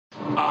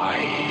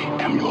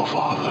am your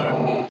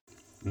father.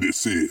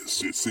 This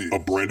is a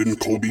Brandon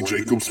Colby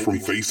Jacobs from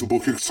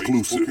Facebook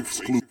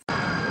exclusive.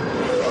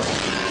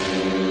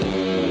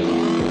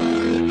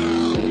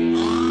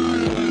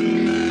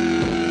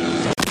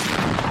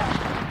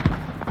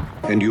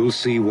 And you'll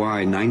see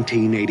why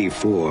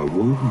 1984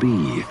 won't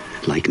be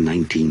like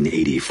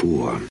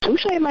 1984.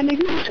 Touche, my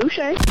nigga. Touche.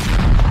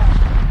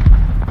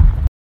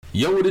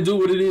 Yo, what it do,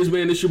 what it is,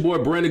 man. It's your boy,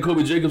 Brandon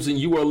Colby Jacobs, and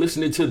you are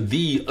listening to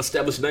the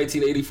Established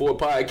 1984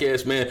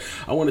 podcast, man.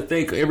 I want to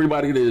thank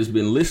everybody that has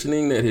been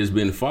listening, that has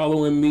been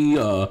following me.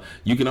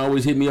 You can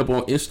always hit me up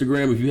on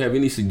Instagram if you have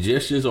any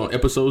suggestions on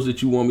episodes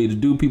that you want me to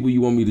do, people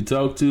you want me to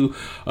talk to.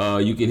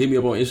 You can hit me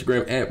up on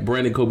Instagram at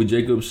Brandon Colby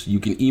Jacobs. You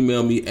can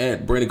email me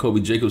at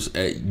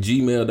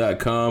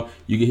BrandonColbyJacobs@gmail.com.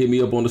 You can hit me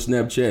up on the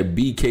Snapchat,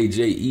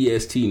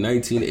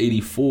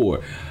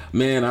 BKJEST1984.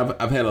 Man,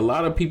 I've had a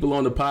lot of people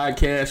on the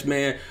podcast,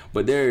 man,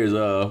 but there is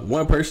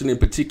one person in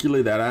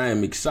particular that I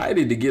am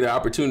excited to get an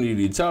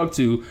opportunity to talk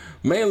to,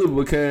 mainly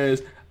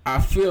because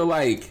I feel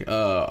like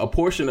a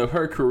portion of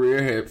her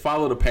career had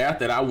followed a path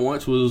that I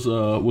once was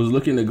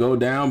looking to go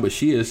down, but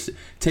she has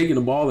taken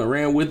the ball and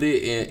ran with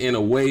it in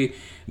a way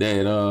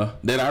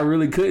that I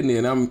really couldn't,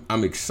 and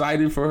I'm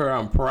excited for her.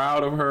 I'm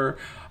proud of her.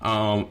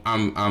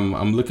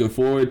 I'm looking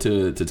forward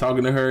to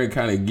talking to her and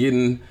kind of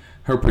getting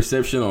her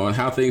perception on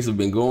how things have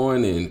been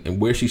going and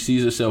where she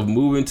sees herself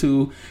moving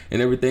to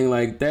and everything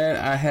like that.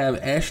 I have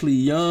Ashley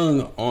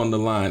Young on the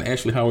line.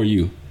 Ashley, how are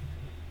you?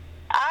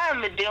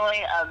 I'm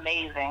doing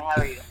amazing.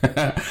 How are you?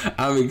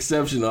 I'm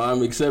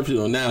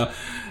exceptional. Now,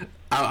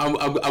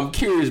 I'm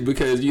curious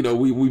because, you know,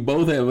 we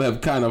both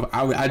have kind of,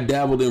 I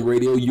dabbled in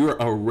radio. You're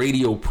a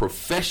radio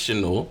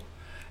professional.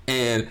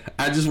 And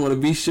I just want to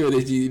be sure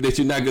that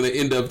you're not going to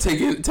end up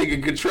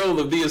taking control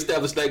of the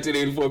Established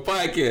 1984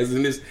 podcast,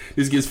 and this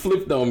gets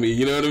flipped on me.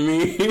 You know what I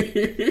mean?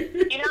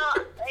 You know,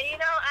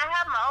 I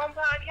have my own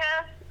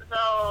podcast,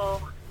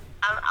 so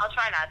I'll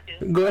try not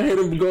to. Go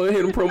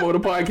ahead and promote the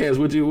podcast.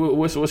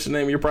 What's the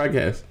name of your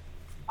podcast?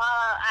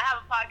 I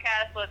have a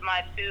podcast with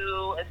my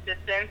two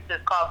assistants.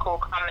 It's called Cool,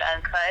 Calm, and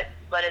Uncut,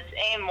 but it's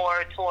aimed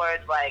more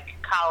towards like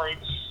college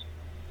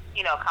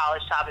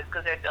topics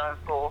because they're still in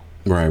school.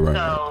 Right.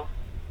 So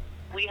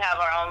we have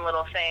our own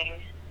little thing,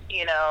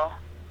 you know,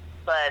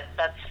 but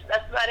that's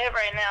about it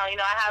right now. You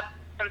know, I have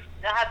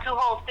two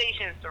whole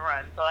stations to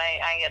run, so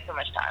I ain't got too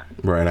much time.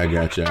 Right, I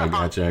got you.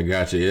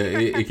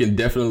 It can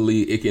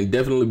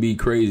definitely be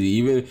crazy.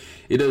 Even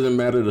it doesn't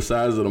matter the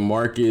size of the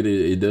market.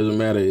 It doesn't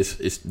matter.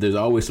 There's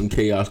always some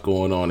chaos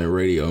going on in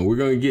radio, and we're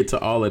going to get to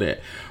all of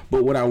that.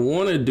 But what I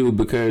want to do,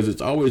 because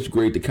it's always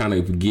great to kind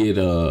of get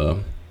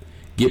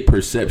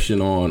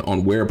perception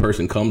on where a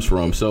person comes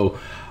from. So,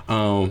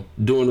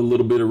 doing a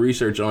little bit of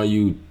research on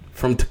you,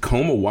 from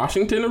Tacoma,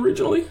 Washington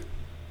originally?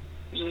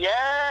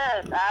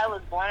 Yes, I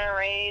was born and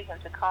raised in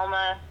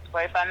Tacoma,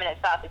 45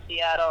 minutes south of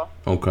Seattle.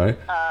 Okay.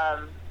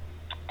 And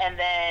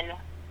then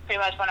pretty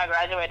much when I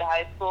graduated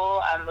high school,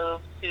 I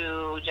moved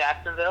to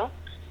Jacksonville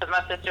because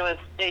my sister was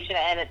stationed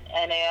at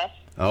NAS.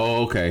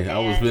 Oh, okay. I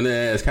was going to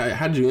ask,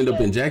 how did you end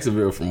up in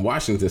Jacksonville from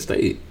Washington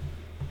State?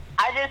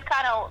 I just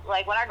kind of,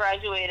 like, when I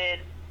graduated,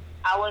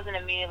 I wasn't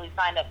immediately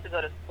signed up to go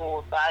to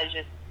school, so I was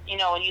just, you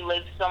know, when you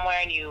live somewhere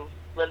and you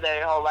live there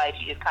your whole life,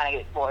 you just kind of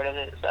get bored of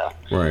it. So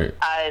right.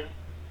 I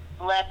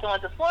left and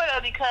went to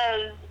Florida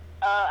because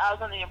I was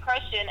under the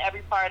impression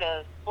every part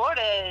of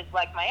Florida is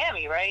like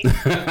Miami, right?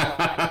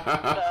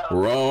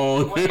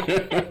 Wrong.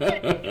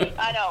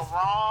 I know,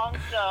 wrong.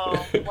 So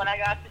when I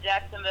got to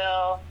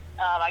Jacksonville,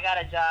 I got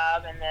a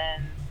job and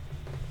then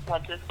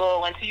went to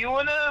school, went to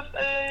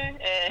UNFA.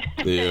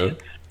 And yeah.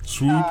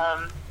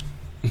 Swoop.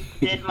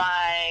 Did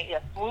my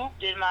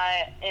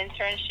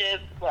internship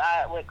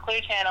with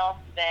Clear Channel,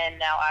 then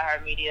now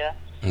iHeartMedia.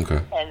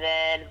 Okay. And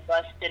then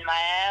busted my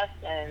ass,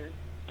 and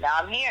now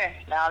I'm here.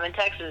 Now I'm in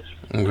Texas.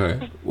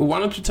 Okay. Well, why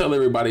don't you tell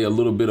everybody a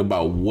little bit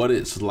about what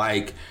it's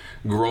like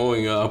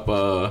growing up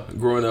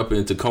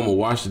in Tacoma,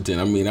 Washington?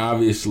 I mean,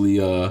 obviously,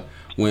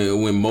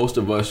 when most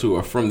of us who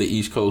are from the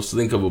East Coast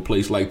think of a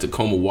place like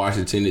Tacoma,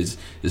 Washington, it's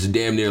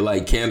damn near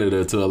like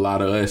Canada to a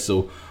lot of us.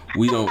 So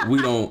we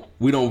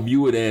don't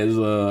view it as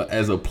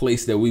a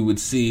place that we would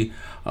see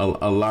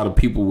a lot of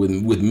people with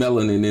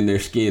melanin in their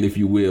skin, if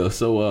you will.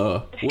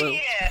 So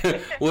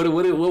what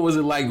was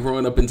it like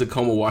growing up in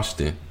Tacoma,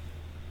 Washington?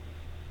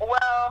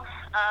 Well,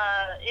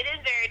 it is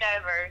very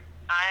diverse.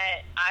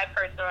 I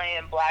personally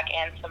am Black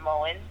and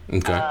Samoan.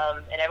 Okay.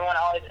 And everyone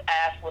always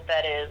asks what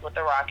that is, what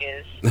the rock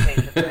is,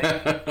 basically.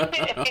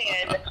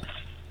 And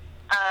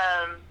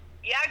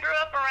I grew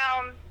up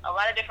around a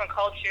lot of different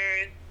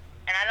cultures,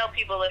 and I know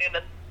people look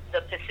at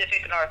the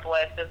Pacific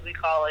Northwest, as we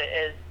call it,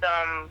 as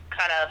some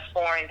kind of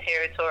foreign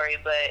territory,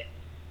 but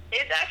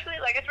it's actually,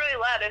 like, it's really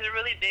loud. There's a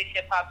really big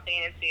hip-hop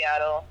scene in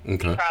Seattle.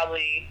 Okay. You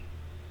probably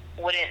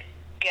wouldn't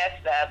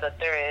guess that, but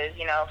there is,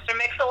 you know. Sir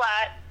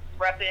Mix-a-Lot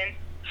repping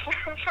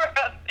for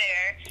up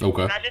there.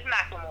 Okay. Not just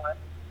Macklemore.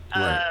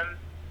 Right.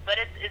 But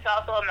it's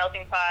also a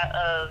melting pot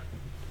of,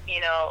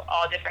 you know,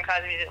 all different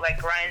kinds of music, like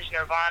grunge,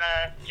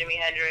 Nirvana, Jimi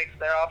Hendrix.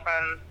 They're all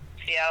from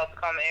Seattle,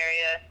 Tacoma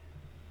area.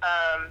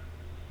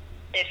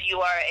 if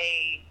you are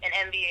an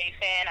NBA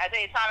fan,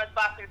 Isaiah Thomas,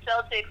 Boston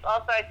Celtics,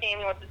 All-Star team,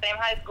 we went to the same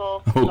high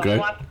school. Okay.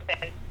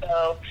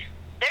 So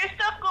there's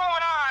stuff going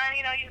on,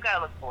 you know, you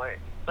gotta look for it.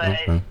 But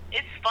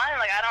it's fun.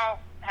 Like, I don't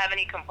have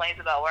any complaints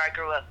about where I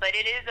grew up. But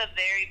it is a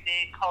very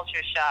big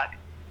culture shock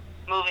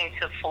moving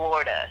to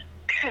Florida,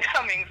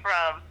 coming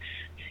from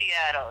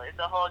Seattle. It's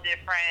a whole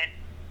different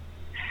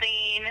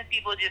scene.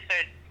 People just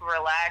are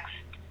relaxed.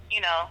 You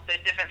know,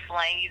 there's different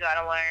slang you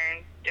gotta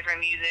learn, different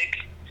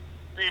music.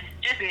 It's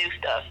just new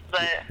stuff.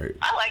 But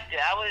I liked it.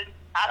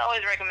 I'd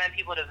always recommend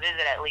people to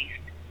visit at least.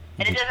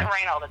 And it doesn't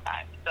rain all the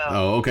time. So.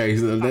 Oh, okay.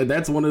 So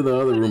that's one of the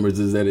other rumors,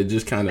 is that it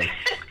just kind of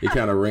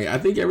rained. I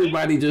think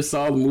everybody just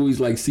saw the movies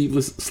like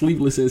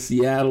Sleepless in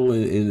Seattle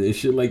and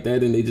shit like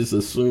that, and they just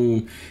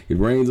assume it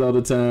rains all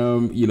the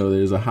time. You know,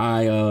 there's a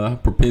high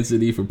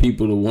propensity for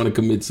people to want to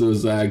commit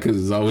suicide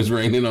because it's always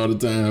raining all the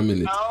time,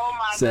 and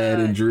it's sad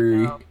and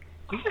dreary. No.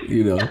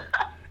 You know.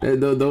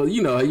 Though,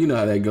 you know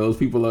how that goes.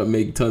 People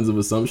make tons of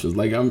assumptions.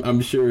 Like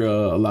I'm sure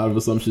a lot of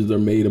assumptions are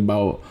made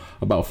about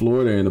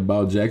Florida and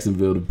about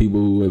Jacksonville to people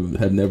who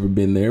have never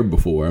been there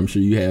before. I'm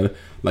sure you had,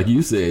 like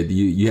you said,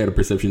 you had a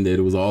perception that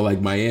it was all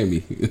like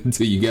Miami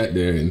until you got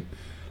there, and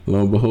lo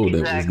and behold,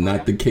 that was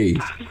not the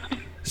case.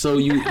 So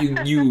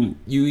you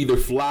either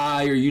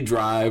fly or you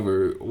drive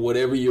or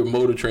whatever your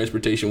mode of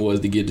transportation was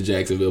to get to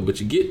Jacksonville. But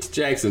you get to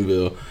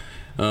Jacksonville,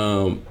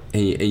 and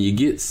you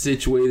get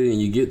situated and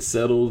you get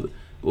settled.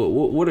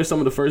 What are some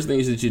of the first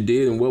things that you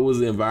did, and what was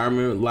the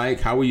environment like?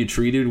 How were you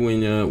treated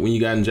when you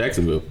got in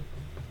Jacksonville?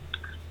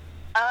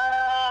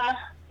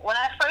 When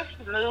I first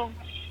moved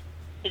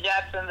to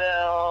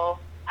Jacksonville,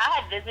 I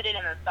had visited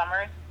in the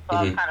summer, so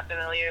I was kind of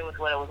familiar with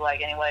what it was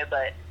like anyway,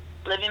 but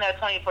living there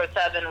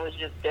 24/7 was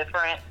just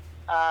different.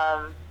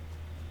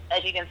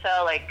 As you can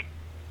tell, like,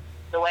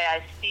 the way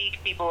I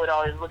speak, people would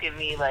always look at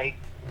me like,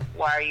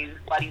 why do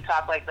you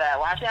talk like that?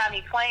 Why don't you have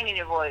any twang in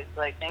your voice?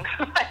 Like, things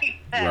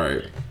like that.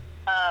 Right.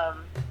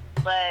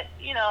 But,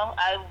 you know,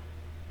 I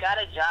got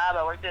a job.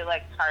 I worked at,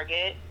 like,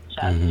 Target,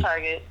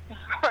 Target,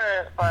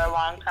 for a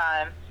long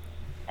time,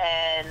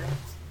 and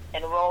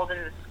enrolled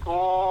into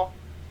school.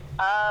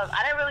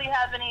 I didn't really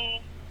have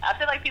any, I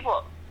feel like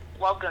people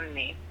welcomed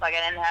me. Like, I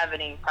didn't have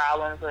any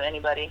problems with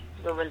anybody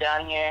moving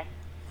down here.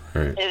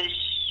 Right. It was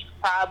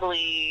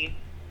probably,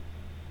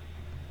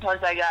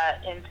 once I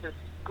got into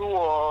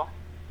school,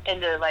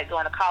 into, like,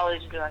 going to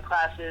college, doing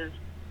classes,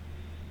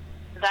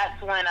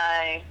 that's when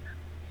I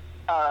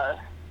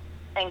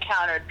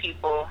encountered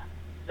people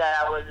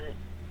that I wasn't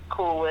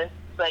cool with.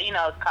 But, you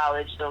know, it's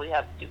college, so we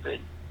have stupid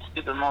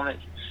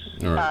moments.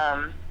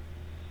 Right.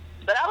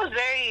 But I was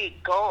very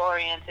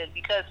goal-oriented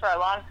because for a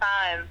long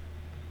time,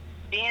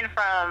 being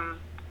from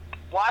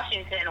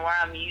Washington, where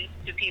I'm used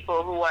to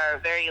people who are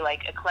very,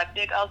 like,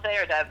 eclectic, I'll say,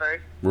 or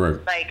diverse. Right.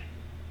 Like,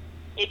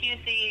 if you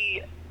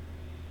see,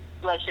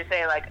 let's just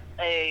say, like,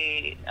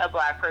 a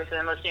black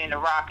person listening to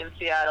rock in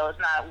Seattle, it's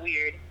not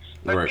weird.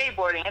 Or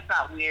skateboarding, it's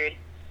not weird.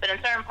 But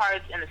in certain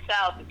parts in the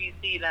South, if you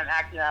see them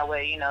acting that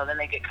way, you know, then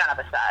they get kind of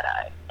a side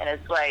eye. And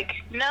it's like,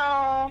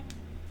 no,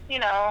 you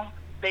know,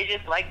 they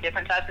just like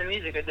different types of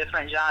music or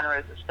different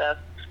genres and stuff.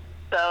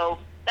 So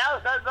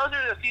those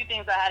are the few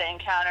things I had to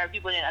encounter.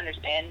 People didn't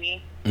understand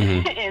me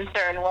in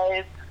certain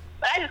ways.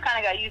 But I just kind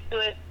of got used to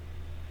it.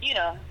 You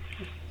know,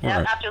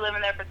 after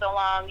living there for so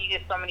long, you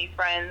get so many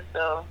friends,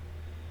 so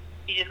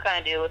you just kind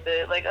of deal with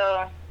it. Like,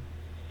 oh,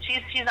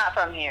 she's not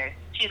from here.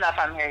 She's not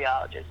from here,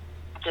 y'all. Just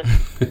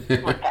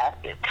look past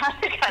it,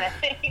 kind of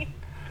thing.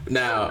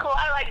 Now, cool.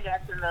 I like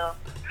Jacksonville.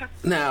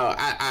 Now,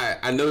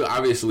 I know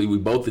obviously we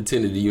both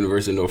attended the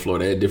University of North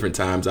Florida at different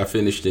times. I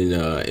finished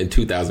in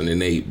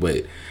 2008,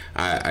 but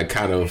I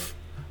kind of,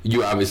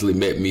 you obviously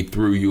met me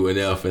through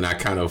UNF, and I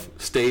kind of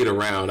stayed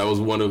around. I was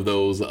one of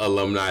those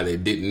alumni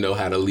that didn't know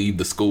how to leave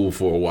the school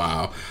for a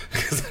while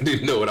because I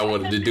didn't know what I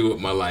wanted to do with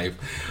my life.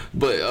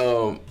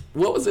 But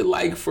what was it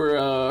like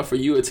for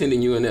you attending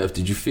UNF?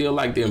 Did you feel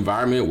like the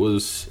environment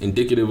was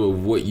indicative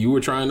of what you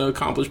were trying to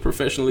accomplish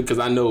professionally? Because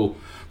I know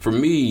for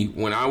me,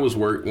 when I was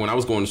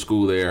going to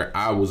school there,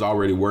 I was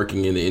already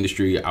working in the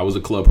industry. I was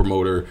a club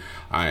promoter.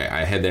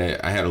 I had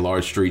a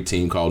large street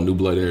team called New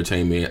Blood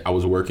Entertainment. I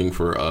was working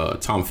for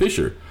Tom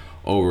Fisher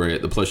over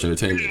at the Plush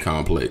Entertainment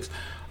Complex.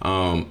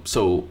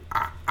 So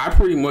I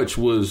pretty much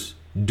was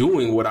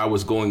doing what I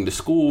was going to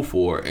school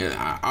for, and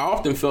I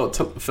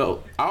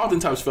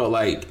oftentimes felt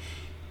like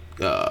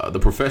the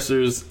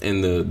professors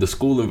and the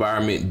school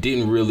environment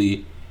didn't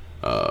really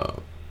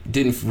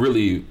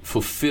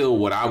fulfill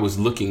what I was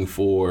looking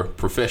for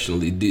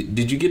professionally.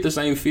 Did you get the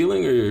same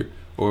feeling,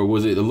 or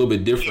was it a little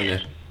bit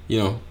different? You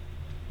know.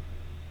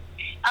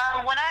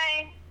 When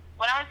I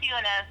went to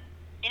UNF,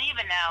 and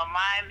even now,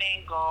 my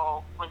main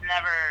goal was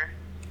never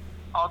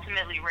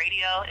ultimately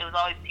radio. It was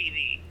always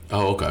TV.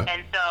 Oh, okay.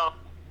 And so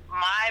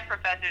my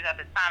professors at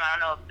the time, I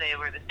don't know if they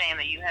were the same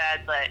that you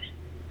had, but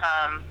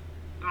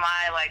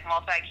my like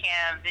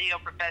multicam video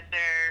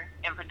professor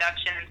in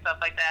production and stuff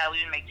like that,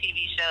 we would make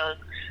TV shows.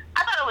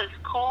 I thought it was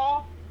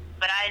cool,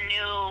 but I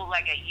knew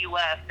like at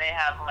UF they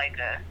have like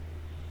a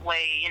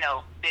way, you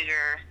know,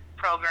 bigger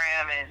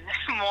program and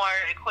more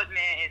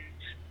equipment and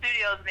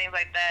studios and things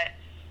like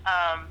that.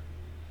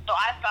 So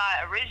I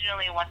thought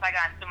originally, once I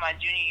got into my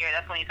junior year,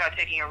 that's when you start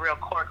taking your real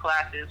core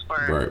classes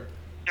for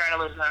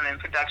journalism and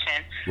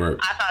production. Right.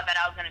 I thought that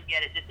I was going to be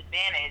at a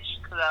disadvantage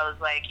because I was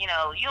like,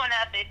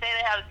 UNF, they say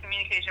they have a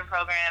communication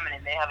program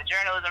and they have a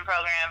journalism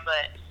program,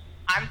 but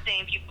I'm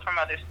seeing people from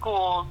other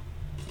schools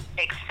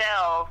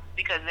excel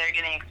because they're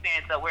getting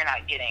experience that we're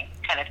not getting,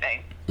 kind of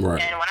thing.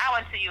 Right. And when I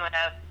went to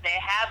UNF, they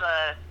have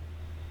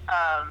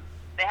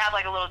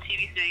like a little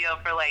TV studio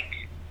for like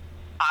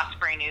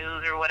Osprey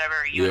News or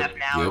whatever, UNF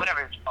Now or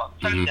whatever it's called,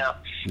 some show.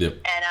 Yep.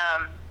 And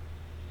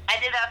I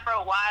did that for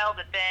a while,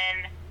 but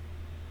then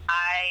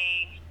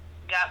I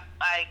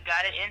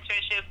got an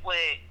internship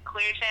with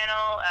Clear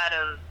Channel out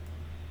of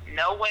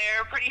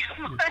nowhere, pretty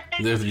much.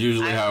 That's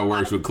usually how it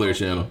works with Clear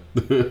Channel.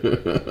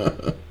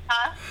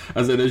 Huh?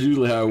 I said that's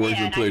usually how it works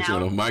with Clear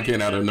Channel. Mine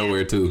came out of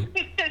nowhere too.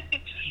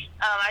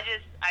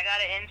 I got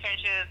an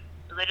internship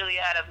literally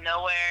out of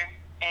nowhere,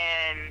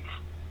 and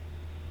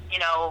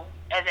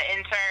as an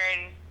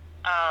intern,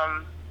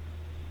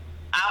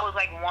 I was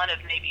like one of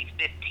maybe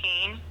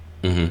 15.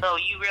 Mm-hmm. So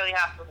you really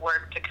have to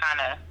work to kind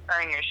of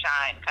earn your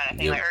shine, kind of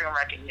thing, like earn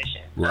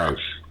recognition. Right.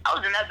 So I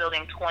was in that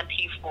building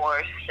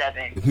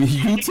 24/7.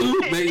 You too,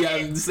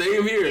 man.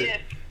 Same here. Yeah.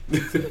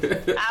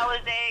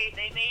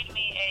 They made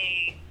me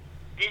a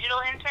digital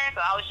intern, so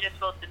I was just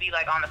supposed to be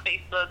like on the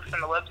Facebooks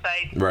and the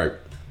websites. Right.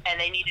 And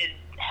they needed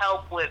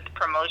help with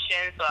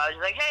promotion, so I was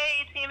just like,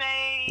 "Hey, Team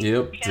A."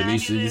 Yep.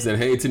 Tanisha, you said,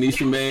 "Hey,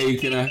 Tanisha May,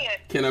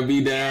 can I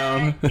be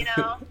down?"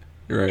 Yeah,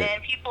 Right.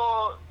 And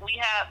people,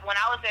 when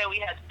I was there,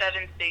 we had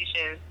 7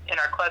 stations in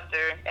our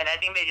cluster, and I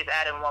think they just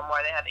added one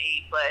more. They have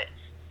 8, but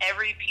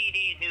every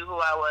PD knew who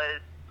I was.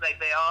 Like,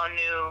 they all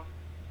knew.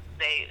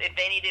 If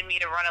they needed me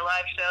to run a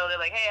live show, they're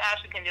like, "Hey,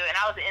 Ashley can do it." And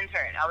I was an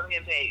intern. I wasn't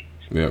getting paid.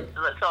 Yep.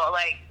 So,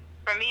 like,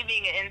 for me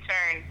being an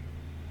intern,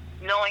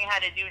 knowing how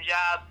to do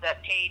jobs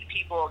that paid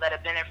people that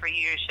have been there for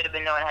years should have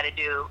been knowing how to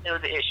do, it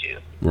was an issue,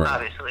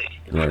 obviously.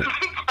 Right.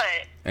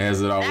 But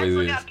as it always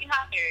is. That's what got me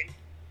hired.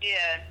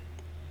 Yeah.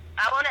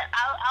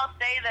 I'll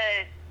say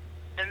that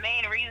the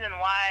main reason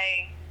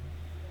why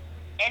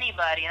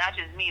anybody, not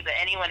just me, but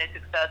anyone is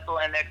successful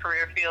in their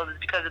career field is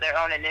because of their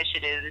own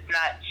initiatives.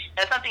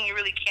 That's something you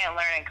really can't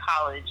learn in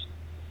college.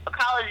 But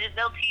college,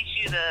 they'll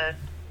teach you the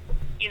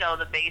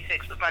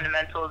basics, the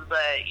fundamentals,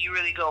 but you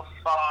really go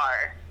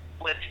far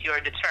with your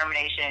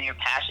determination and your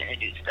passion to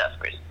do stuff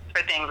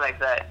for things like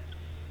that.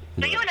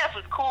 So UNF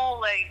was cool,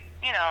 like,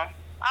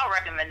 I'll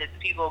recommend it to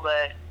people,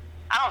 but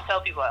I don't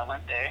tell people I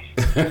went there.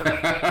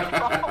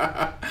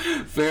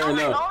 Fair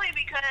enough. Only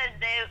because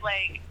they,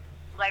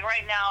 like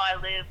right now I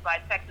live by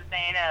Texas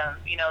A&M,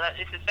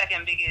 it's the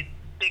second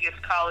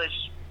biggest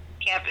college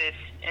campus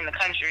in the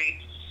country.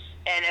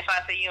 And if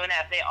I say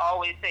UNF, they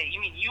always say, "You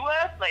mean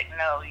UF?" Like,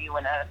 no,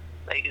 UNF.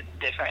 Like, it's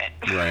different.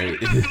 Right.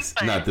 It's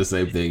not the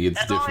same thing. It's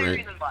different. That's the only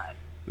reason why.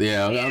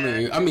 Yeah,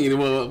 I mean,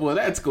 well,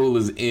 that school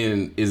is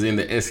in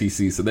the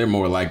SEC, so they're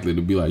more likely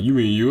to be like, "You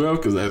mean UF?"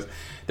 Because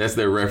that's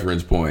their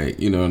reference point.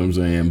 You know what I'm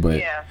saying?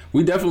 But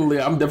I'm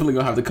definitely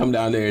gonna have to come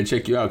down there and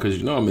check you out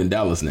because I'm in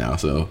Dallas now.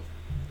 So.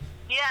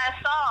 Yeah, I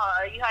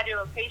saw you had your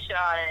location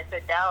on and it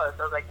said Dallas.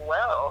 I was like,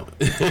 well,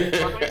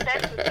 welcome to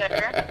Texas,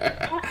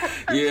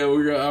 sir. Yeah,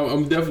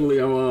 I'm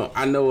definitely.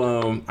 I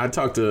know. I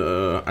talked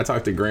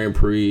to Grand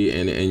Prix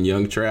and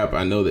Young Trap.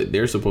 I know that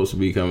they're supposed to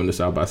be coming to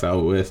South by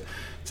Southwest.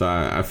 So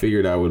I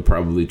figured I would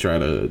probably try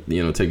to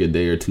take a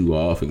day or two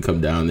off and come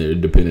down there,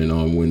 depending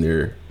on when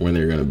they're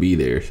gonna be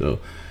there. So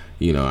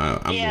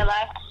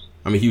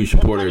I'm a huge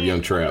supporter of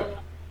Young Trap.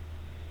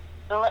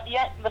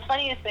 The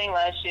funniest thing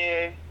last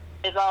year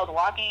is I was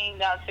walking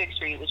down 6th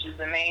Street, which is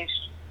the main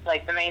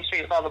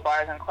street with all the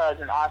bars and clubs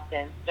in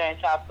Austin during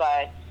South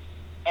by,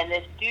 and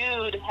this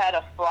dude had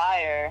a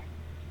flyer,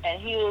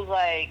 and he was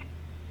like,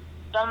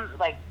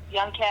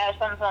 Young Cash,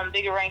 something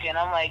bigger ranking.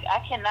 I'm like, I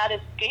cannot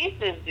escape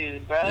this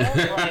dude, bro.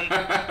 Like,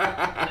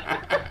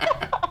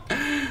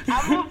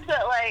 I moved to,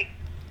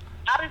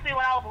 obviously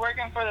when I was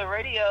working for the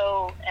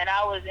radio and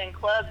I was in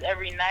clubs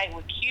every night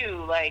with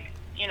Q,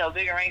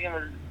 Bigger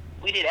Rankin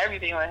we did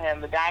everything with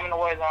him, the Diamond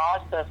Awards and all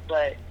that stuff,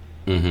 but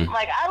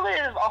I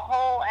live a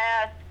whole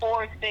ass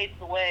 4 states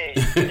away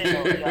still,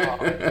 y'all.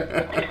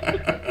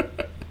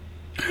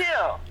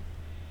 Still.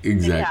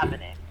 Exactly.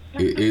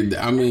 It's happening.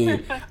 I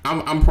mean,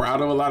 I'm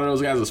proud of a lot of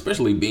those guys,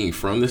 especially being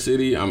from the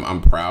city.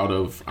 I'm proud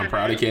of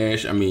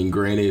Cash. I mean,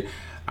 granted,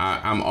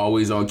 I'm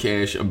always on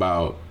Cash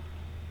about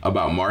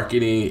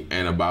marketing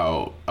and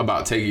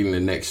about taking the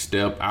next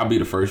step. I'll be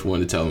the first one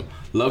to tell him,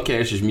 love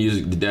Cash's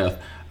music to death.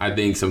 I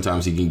think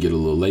sometimes he can get a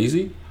little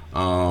lazy,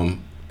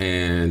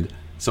 and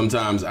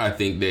sometimes I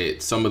think that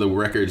some of the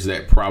records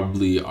that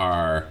probably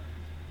are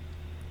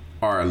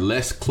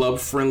less club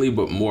friendly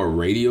but more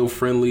radio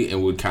friendly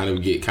and would kind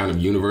of get kind of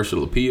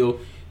universal appeal,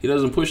 he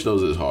doesn't push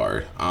those as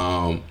hard.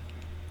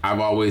 I've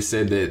always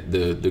said that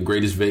the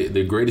greatest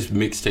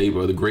mixtape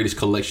or the greatest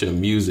collection of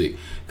music,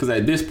 because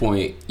at this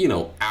point,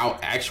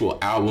 actual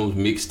albums,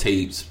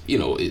 mixtapes,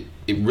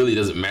 it really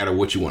doesn't matter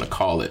what you want to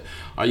call it.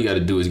 All you got to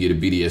do is get a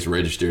BDS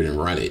registered and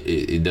run it.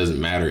 It doesn't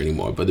matter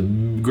anymore. But the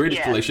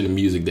greatest collection of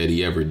music that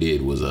he ever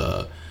did was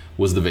the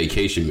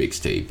Vacation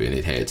mixtape, and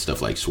it had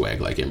stuff like Swag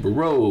Like Amber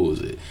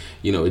Rose. It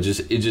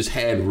just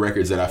had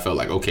records that I felt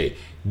like, okay,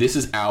 this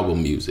is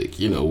album music,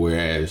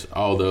 whereas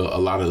a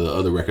lot of the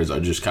other records are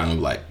just kind of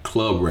like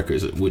club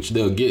records, which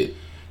they'll get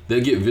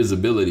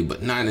visibility,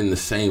 but not in the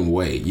same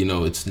way.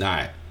 It's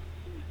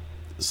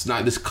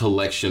not this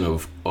collection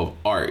of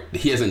art.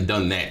 He hasn't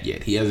done that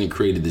yet. He hasn't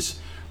created this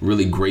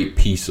really great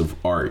piece of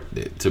art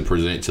to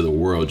present to the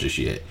world just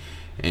yet.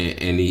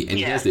 And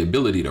he has the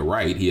ability to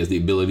write. He has the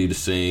ability to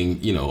sing,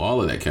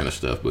 all of that kind of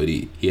stuff. But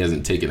he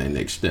hasn't taken that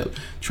next step.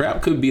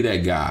 Trap could be that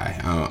guy.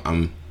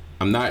 I'm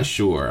not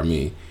sure. I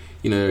mean,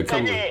 is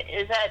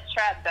that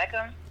Trap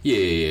Beckham? Yeah,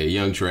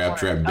 young Trap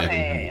Beckham.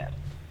 Okay,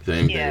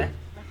 Same thing.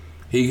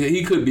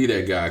 He could be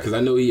that guy because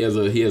I know he has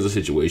a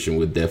situation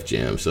with Def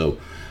Jam. So,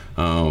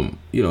 a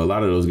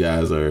lot of those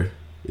guys they're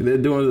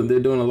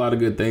doing a lot of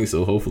good things.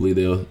 So hopefully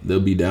they'll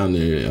be down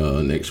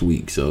there next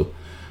week. So,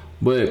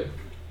 but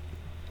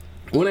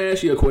I want to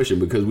ask you a question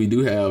because we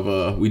do have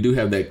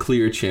that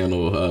Clear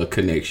Channel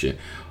connection.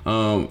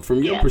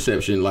 From your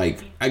perception,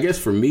 like I guess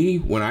for me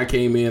when I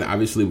came in,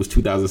 obviously it was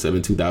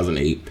 2007,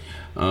 2008.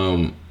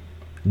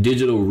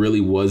 Digital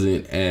really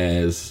wasn't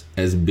as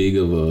big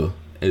of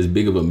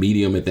a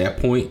medium at that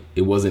point.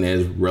 It wasn't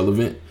as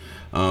relevant.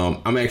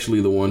 I'm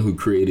actually the one who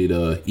created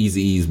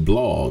Eazy-E's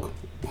blog,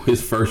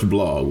 his first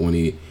blog when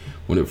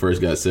it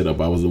first got set up.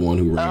 I was the one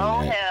who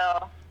ran that.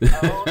 Hell.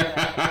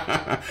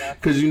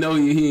 Because he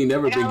ain't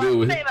never been good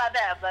with. I say about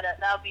that, but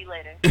that'll be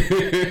later.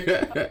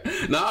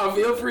 Nah,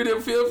 feel free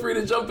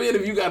to jump in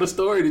if you got a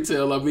story to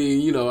tell. I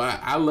mean,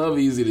 I love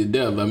Eazy to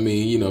death. I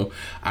mean,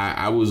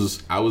 I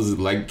was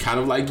like kind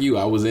of like you.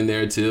 I was in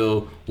there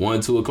till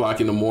 1-2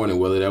 o'clock in the morning.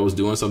 Whether that was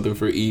doing something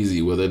for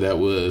Eazy, whether that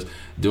was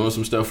doing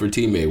some stuff for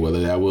Teammate, whether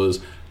that was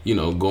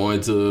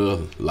going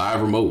to live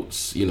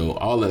remotes,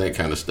 all of that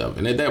kind of stuff.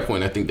 And at that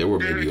point, I think there were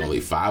maybe only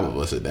 5 of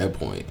us at that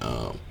point.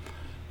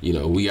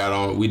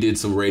 We did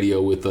some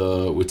radio with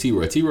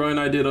T-Roy. T-Roy and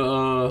I did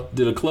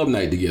a club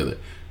night together.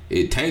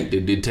 It tanked.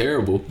 It did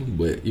terrible,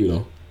 but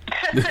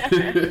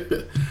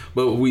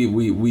but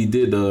we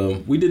did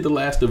the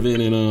last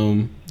event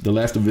in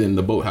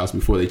the Boathouse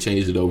before they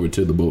changed it over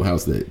to the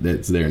Boathouse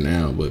that's there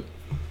now. But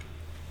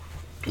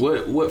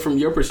what from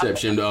your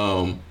perception,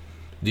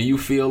 do you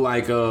feel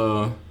like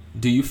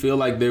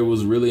there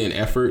was really an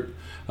effort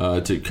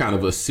to kind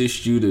of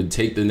assist you to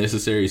take the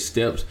necessary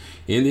steps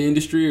in the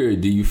industry, or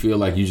do you feel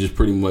like you just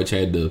pretty much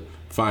had to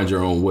find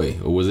your own way,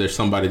 or was there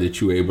somebody that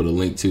you were able to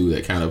link to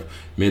that kind of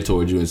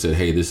mentored you and said,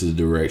 hey, this is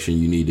the direction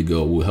you need to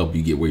go, we'll help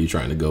you get where you're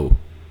trying to go?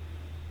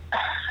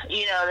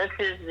 This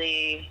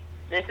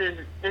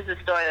is a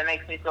story that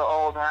makes me feel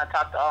old when I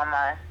talk to all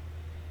my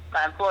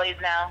employees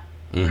now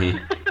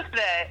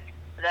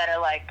that are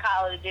like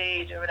college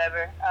age or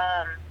whatever.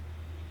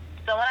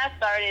 So when I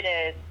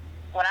started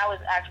when I was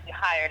actually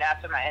hired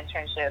after my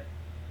internship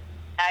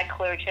at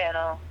Clear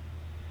Channel,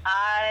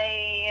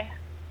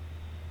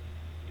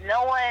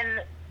 no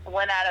one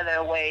went out of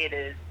their way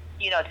to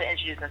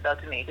introduce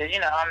themselves to me because,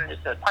 I'm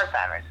just a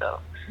part-timer. So,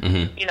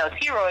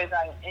 T-Roy's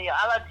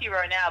I love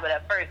T-Roy now, but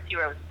at first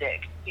T-Roy was a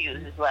dick. He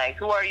was just like,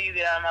 who are you?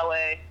 Get out of my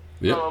way.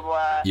 Yep. Blah, blah,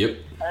 blah. Yep.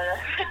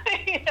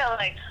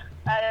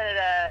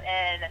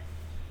 And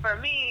for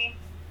me,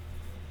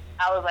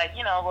 I was like,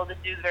 well, this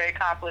dude's very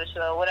accomplished,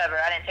 so whatever.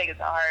 I didn't take it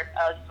to heart.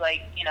 I was just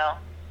like,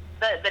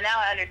 but now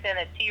I understand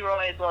that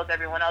T-Roy, as well as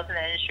everyone else in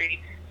the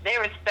industry, they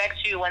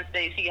respect you once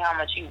they see how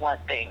much you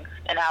want things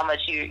and how much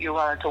you're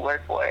willing to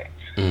work for it.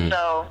 Mm-hmm.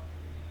 So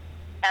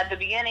at the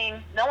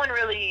beginning, no one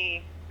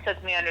really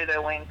took me under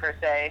their wing, per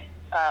se.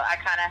 I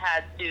kind of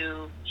had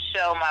to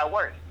show my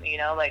worth,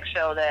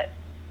 show that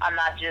I'm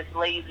not just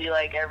lazy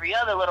like every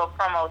other little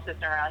promo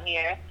system around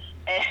here,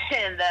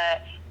 and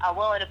that I'm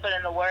willing to put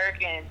in the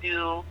work and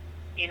do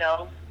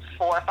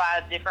 4 or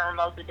 5 different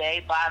remotes a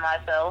day by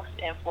myself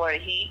in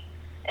Florida heat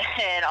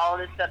and all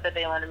this stuff that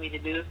they wanted me to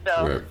do.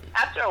 So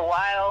after a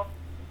while,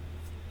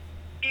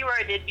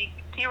 T-Roy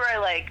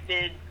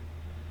did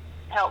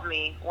help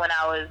me when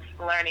I was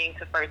learning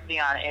to first be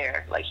on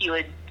air. Like, he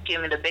would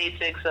give me the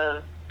basics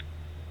of,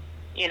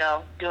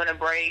 doing a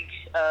break,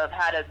 of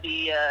how to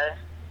be a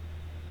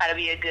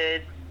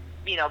good,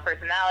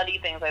 personality,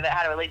 things like that,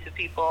 how to relate to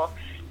people.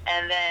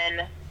 And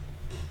then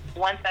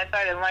once I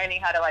started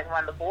learning how to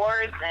run the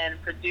boards and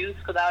produce,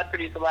 because I would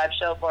produce a live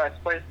show for a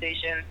sports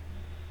station,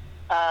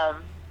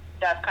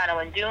 that's kind of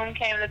when Doom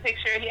came in the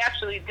picture.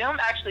 Doom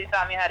actually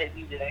taught me how to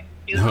DJ.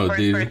 He was the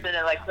first person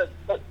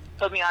to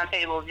put me on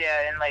tables,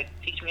 and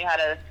teach me how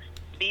to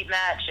beat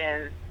match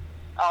and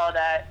all of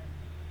that.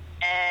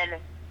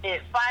 And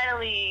it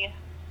finally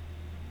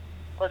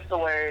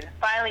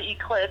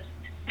eclipsed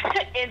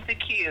into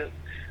Q.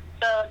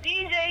 So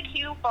DJ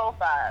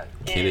Q45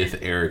 Kenneth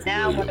Eric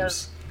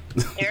Williams.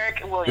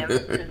 Eric Williams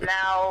is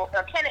now,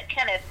 or Kenneth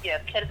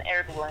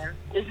Eric Williams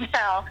is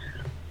now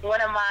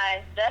one of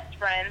my best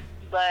friends.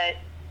 But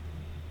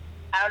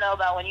I don't know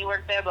about when you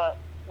worked there, but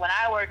when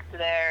I worked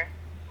there,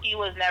 he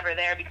was never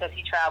there because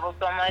he travels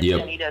so much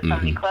Yep. and he does so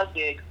many club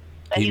gigs.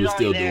 That He he's was only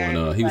still there,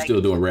 doing he was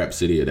still doing Rap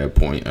City at that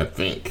point, I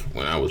think,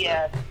 when I was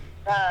yeah.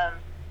 there.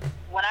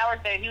 When I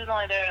worked there, he was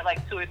only there at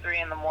like 2 or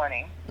 3 in the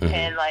morning,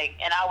 and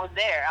I was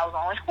there. I was the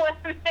only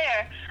one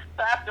there.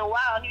 So after a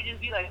while, he'd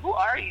just be like, "Who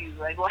are you?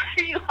 Like, why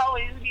are you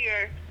always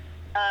here?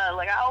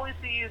 Like, I always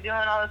see you doing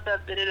all this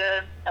stuff."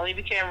 Da-da-da. And we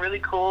became really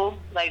cool.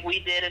 Like, we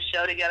did a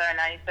show together in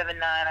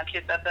 97.9 on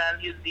Kiss FM.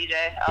 He was the DJ.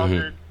 I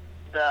was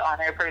the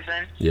on-air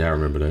person. Yeah, I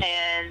remember that.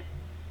 And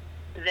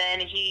then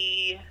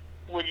he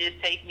would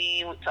just take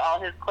me to all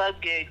his club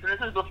gigs. And this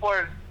was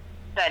before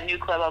that new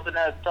club opened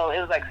up. So it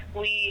was like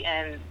Sweet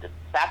and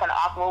back when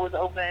Aqua was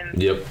open.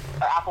 Yep.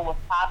 Or Aqua was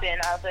popping,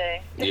 I'll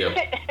say. Yep.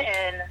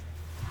 And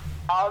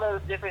all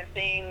those different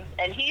things.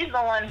 And he's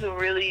the one who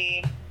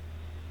really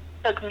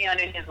took me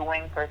under his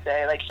wing, per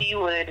se. Like, he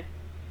would,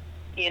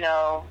 you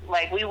know,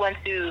 like, we went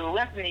to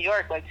New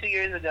York like 2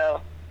 years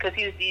ago because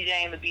he was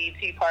DJing the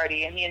BET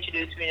party, and he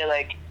introduced me to,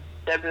 like,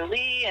 Deborah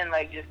Lee and,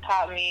 like, just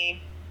taught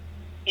me,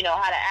 you know,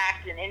 how to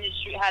act in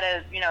industry, how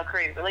to, you know,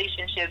 create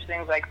relationships,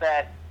 things like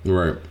that.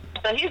 Right.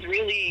 So he's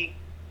really,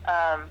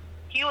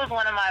 he was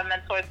one of my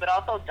mentors, but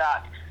also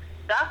Doc.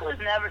 Doc was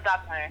never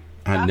Doc Winter.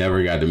 I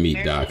never got to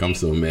meet Doc. I'm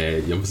so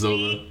mad.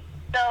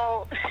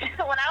 So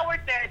when I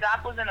worked there,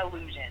 Doc was an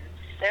illusion.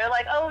 They were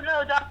like, "Oh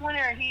no, Doc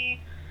Winter, he's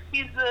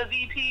the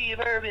VP of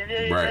Urban."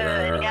 Right.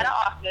 And he had an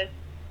office.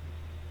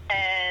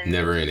 And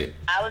never in it.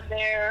 I was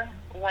there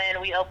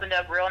when we opened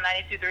up Real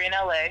 92.3 in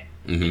LA,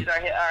 which is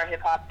our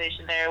hip hop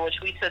station there, which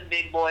we took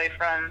Big Boy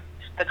from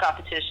the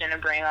competition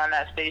and bring on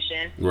that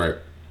station. Right.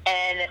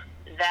 And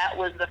that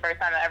was the first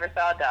time I ever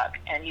saw Doc.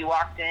 And he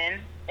walked in,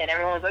 and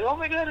everyone was like, "Oh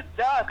my God, it's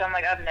Doc." I'm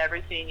like, "I've never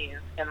seen you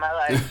in my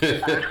life.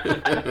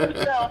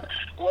 So,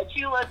 what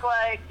you look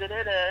like,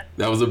 da-da-da."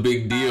 That was a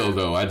big deal,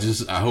 though. I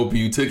hope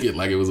you took it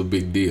like it was a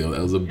big deal.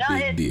 That was a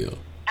big deal.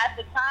 At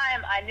the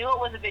time, I knew it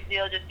was a big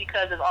deal just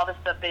because of all the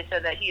stuff they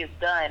said that he has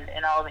done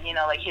and all, you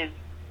know, like his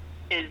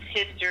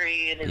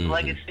history and his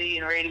legacy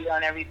and radio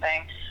and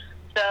everything.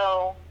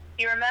 So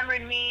he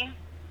remembered me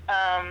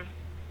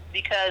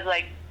because,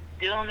 like,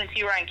 Doom and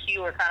T-Roy and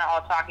Q were kind of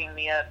all talking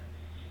me up.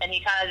 And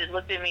he kind of just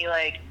looked at me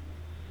like,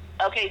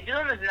 okay,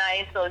 Doom is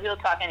nice, so he'll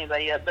talk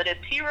anybody up. But if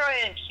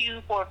T-Roy and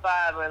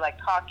Q45 are, like,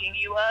 talking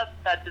you up,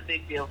 that's a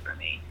big deal for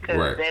me.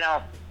 Because they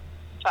don't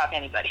talk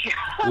anybody.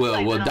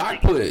 Well, like,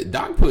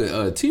 Doc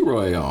put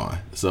T-Roy on,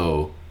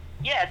 so.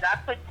 Yeah,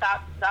 Doc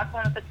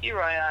wanted to put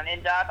T-Roy on.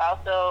 And Doc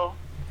also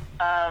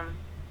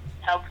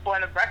helped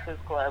form the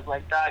Breakfast Club.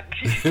 Like, Doc,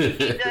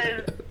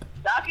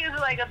 Doc is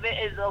like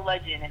is a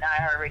legend in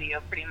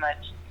iHeartRadio, pretty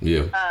much.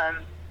 Yeah.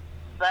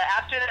 But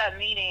after that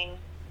meeting,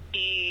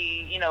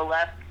 he, you know,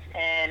 left,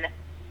 and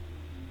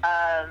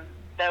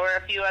there were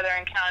a few other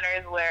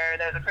encounters where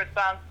there's the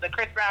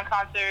Chris Brown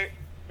concert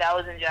that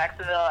was in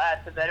Jacksonville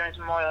at the Veterans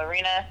Memorial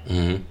Arena.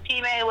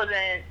 T-May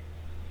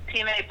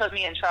put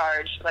me in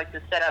charge, like,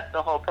 to set up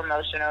the whole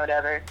promotion or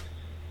whatever,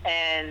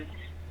 and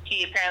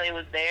he apparently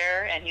was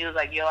there, and he was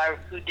like, "Yo,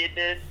 who did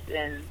this?"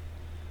 And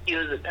he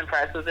was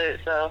impressed with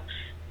it. So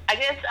I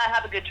guess I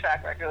have a good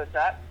track record with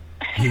that.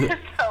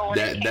 So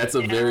that's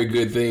a very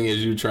good thing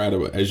as you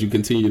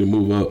continue to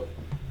move up.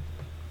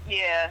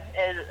 Yeah,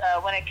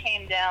 when it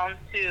came down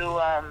to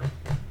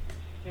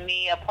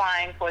me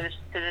applying for this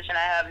position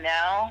I have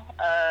now,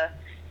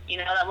 you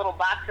know, that little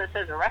box that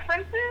says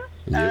references.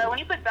 When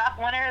you put Doc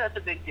Winter, that's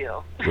a big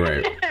deal.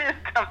 Right. His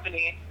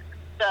company.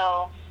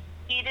 So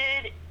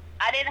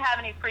I didn't have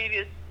any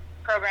previous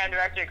program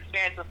director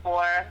experience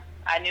before.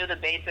 I knew the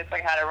basics,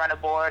 like how to run a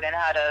board and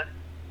how to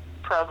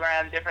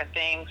program different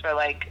things for,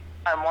 like,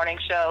 our morning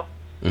show.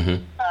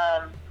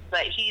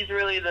 But he's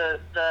really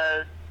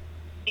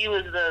he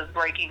was the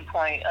breaking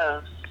point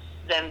of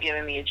them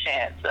giving me a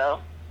chance. So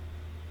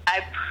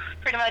I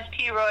pretty much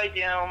T-Roy,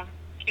 Doom,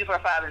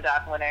 Q45, and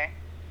Doc Winter,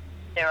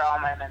 they were all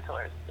my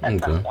mentors at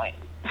some point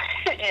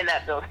in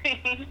that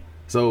building.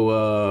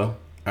 So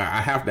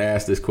I have to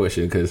ask this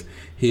question because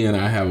he and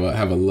I have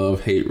a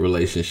love-hate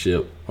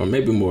relationship, or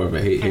maybe more of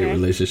a hate-hate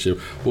relationship.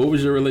 What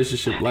was your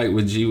relationship like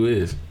with G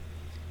Wiz?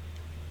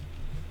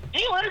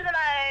 G Wiz and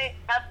I,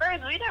 at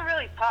first, we didn't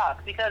really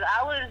talk because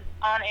I was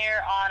on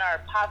air on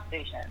our pop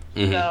station.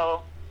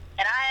 So,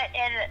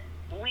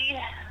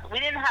 we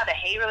didn't have a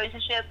hate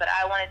relationship, but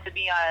I wanted to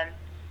be on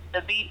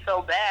the beat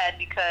so bad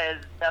because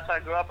that's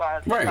what I grew up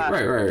on. Right.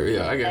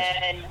 Yeah, I guess.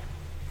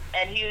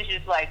 And he was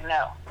just like,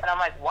 no. And I'm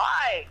like,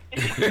 why?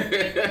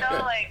 You know,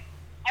 like,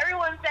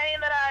 everyone's saying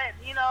that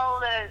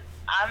that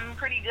I'm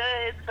pretty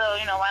good, so,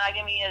 you know, why not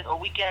give me a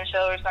weekend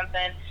show or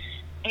something?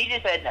 And he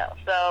just said no.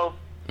 So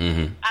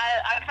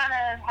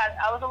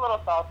I was a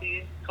little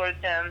salty towards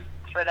him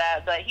for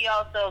that, but he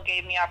also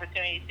gave me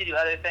opportunities to do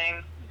other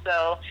things.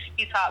 So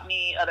he taught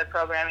me other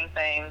programming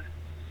things,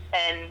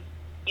 and,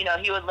 you know,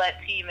 he would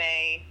let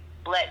T-May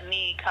let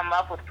me come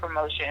up with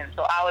promotion.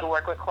 So I would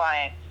work with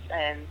clients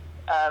and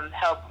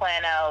help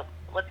plan out,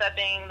 what's that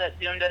thing that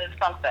Doom does,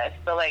 Funk Fest.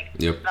 So, like,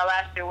 my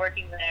last year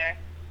working there,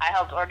 I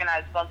helped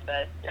organize Funk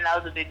Fest, and that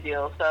was a big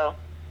deal. So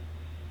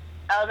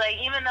I was like,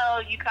 even though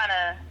you kind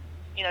of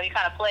he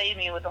kind of played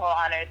me with the whole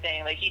honor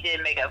thing. Like, he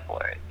did make up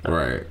for it. So.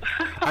 Right.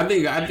 I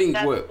think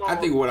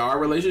what our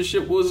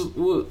relationship was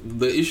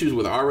the issues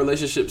with our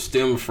relationship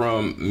stem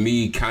from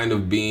me kind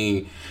of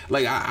being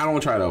like, I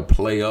don't try to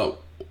play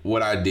up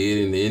what I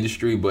did in the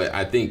industry, but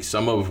I think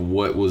some of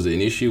what was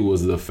an issue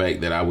was the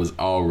fact that I was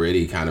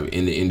already kind of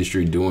in the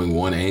industry doing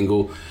one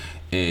angle,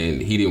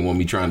 and he didn't want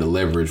me trying to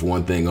leverage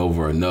one thing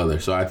over another.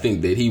 So I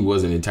think that he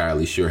wasn't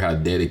entirely sure how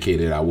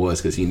dedicated I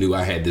was, because he knew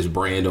I had this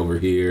brand over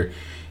here.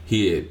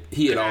 He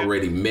had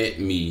already met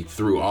me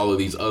through all of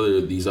these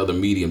other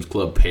mediums,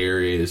 Club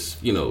Paris,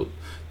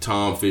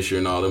 Tom Fisher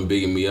and all them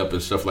bigging me up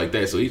and stuff like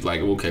that. So he's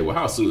like, okay, well,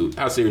 how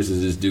serious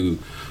is this dude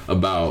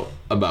about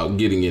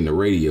getting into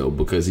radio?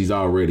 Because he's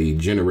already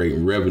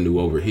generating revenue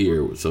over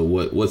here. So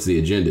what's the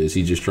agenda? Is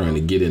he just trying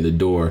to get in the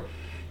door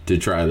to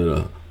try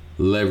to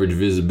leverage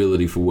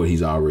visibility for what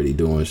he's already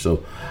doing?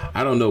 So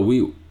I don't know.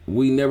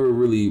 We never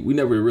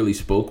really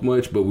spoke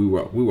much, but we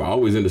were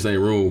always in the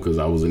same room because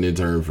I was an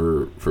intern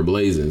for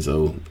Blazing.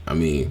 So I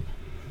mean,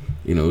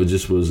 it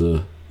just was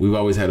we've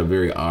always had a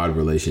very odd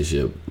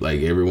relationship.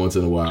 Like, every once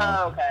in a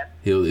while,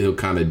 he'll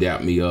kind of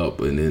dap me up,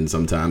 and then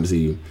sometimes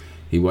he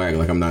whack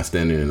like I'm not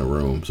standing in the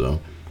room.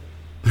 So,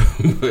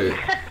 but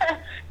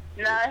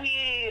no,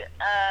 he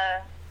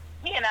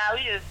and I,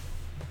 we just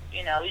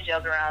we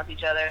joke around with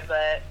each other.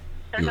 But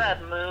since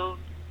I've moved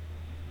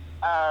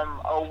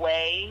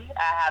away,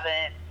 I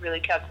haven't really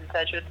kept in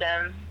touch with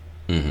him.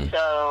 Mm-hmm.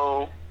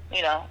 So,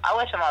 I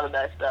wish him all the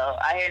best, though.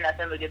 I hear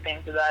nothing but good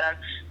things about him.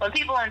 When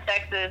people in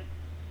Texas,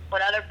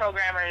 when other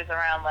programmers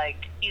around, like,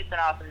 Houston,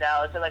 Austin,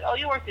 Dallas, they're like, oh,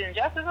 you worked in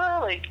Jacksonville?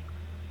 Like,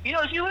 you know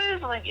what you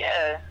is? I'm like,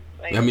 yeah.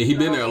 Like, I mean, he's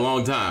been there a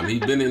long time. He's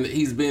been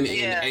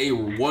in a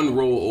one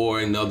role or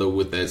another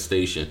with that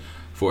station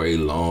for a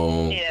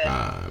long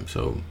time.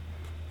 So,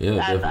 yeah,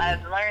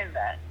 I've learned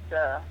that.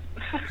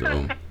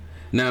 So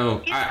now,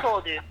 he's a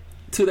cool dude.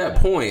 To that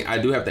point, I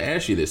do have to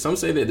ask you this. Some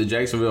say that the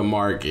Jacksonville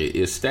market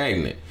is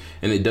stagnant,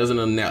 and it doesn't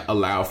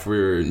allow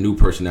for new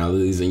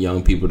personalities and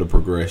young people to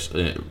progress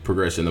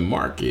in the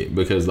market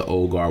because the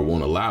old guard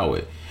won't allow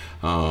it.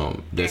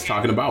 That's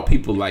talking about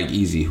people like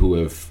Easy, who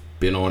have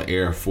been on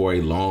air for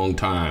a long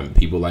time.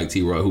 People like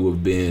T-Roy, who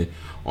have been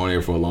on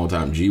air for a long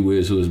time.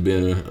 G-Wiz, who has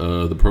been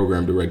the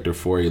program director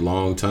for a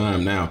long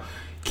time. Now,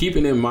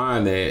 keeping in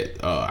mind that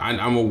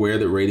I'm aware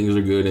that ratings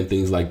are good and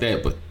things like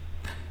that, but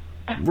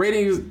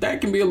ratings, that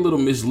can be a little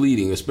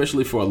misleading,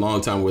 especially for a long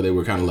time where they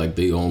were kind of like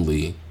the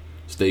only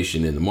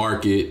station in the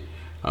market.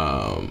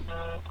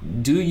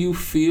 Do you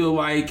feel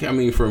like, I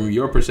mean, from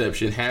your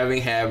perception,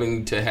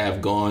 having to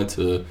have gone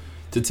to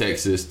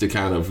Texas to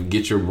kind of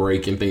get your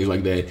break and things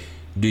like that,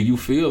 do you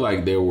feel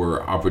like there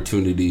were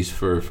opportunities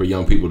for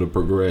young people to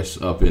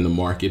progress up in the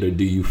market, or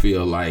do you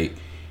feel like,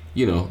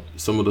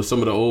 some of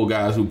the old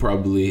guys who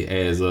probably,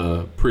 as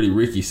Pretty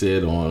Ricky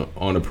said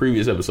on a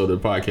previous episode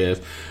of the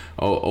podcast,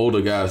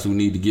 older guys who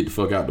need to get the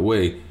fuck out the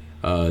way,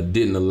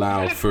 didn't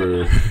allow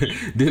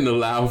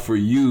for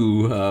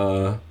you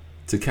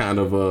to kind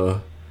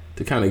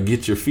of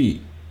get your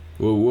feet?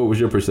 What was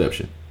your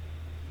perception?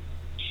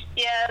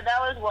 Yeah, that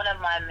was one of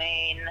my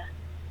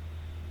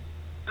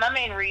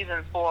main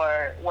reasons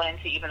for wanting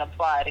to even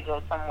apply to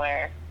go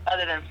somewhere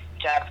other than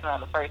Jacksonville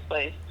in the first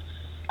place.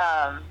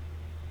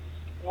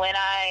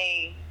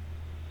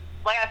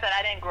 Like I said,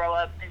 I didn't grow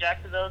up in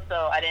Jacksonville,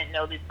 so I didn't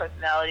know these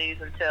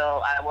personalities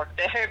until I worked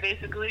there,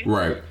 basically.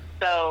 Right.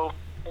 So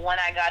when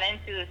I got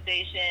into the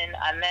station,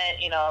 I met,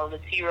 the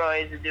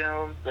T-Roys, the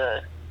Dooms,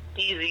 the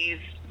Easies,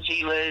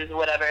 G-Wiz,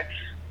 whatever.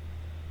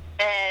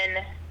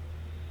 And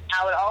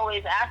I would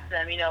always ask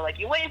them, like,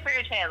 you're waiting for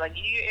your chance. Like,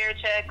 you do your air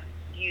checks.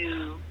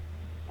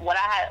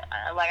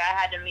 I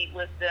had to meet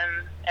with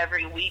them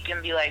every week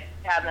and be like,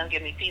 have them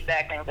give me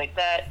feedback, things like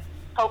that.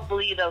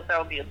 Hopefully they'll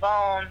throw me a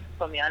bone,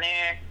 put me on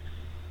air.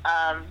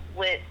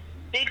 With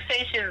big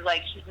stations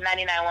like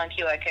 99.1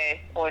 QIK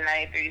or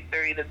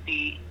 93.3 The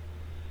Beat,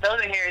 those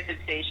are heritage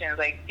stations.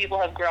 Like, people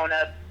have grown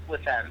up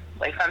with them.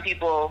 Like, some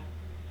people,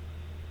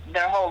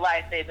 their whole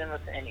life they've been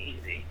listening to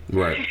Easy.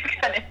 Right.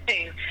 Kind of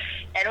thing.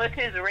 And with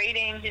his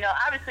ratings,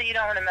 obviously you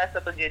don't want to mess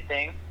up a good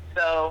thing.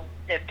 So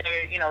if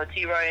they're, with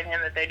T-Roy and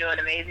him, if they're doing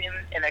amazing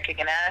and they're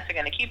kicking ass, they're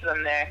going to keep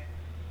them there.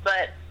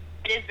 But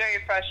it is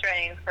very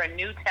frustrating for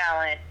new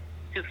talent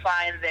to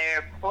find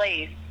their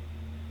place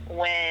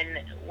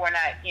when we're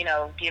not,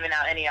 giving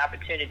out any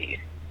opportunities.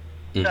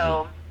 Mm-hmm.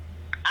 So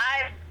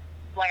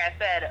like I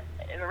said,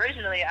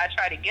 originally I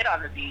tried to get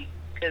on the beat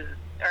because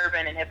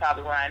urban and hip-hop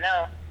is what I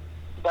know,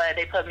 but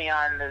they put me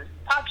on the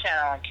pop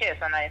channel on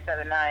KISS on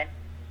 97.9.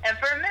 And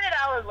for a minute,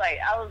 I was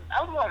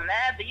a little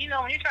mad, but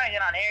when you're trying to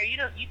get on air, you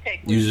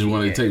take. You just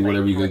want to take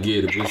whatever you can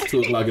get. If it's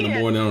 2:00 in the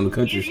morning on the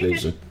country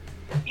station,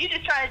 you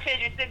just trying to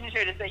change your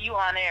signature to say you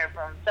on air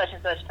from such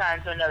and such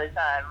time to another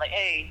time. Like,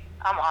 hey,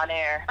 I'm on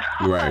air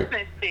right. on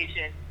this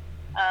station.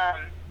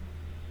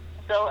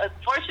 So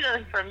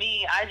fortunately for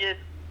me, I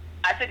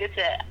took it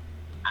to.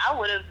 I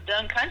would have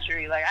done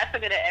country. Like, I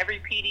took it to every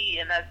PD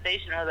in that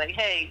station. I was like,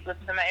 hey,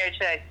 listen to my air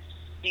check.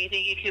 Do you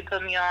think you could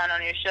put me on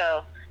your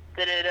show?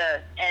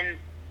 Da-da-da. And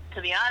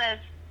to be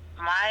honest,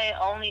 my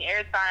only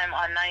airtime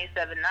on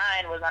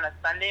 97.9 was on a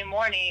Sunday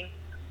morning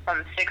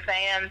from 6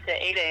 a.m. to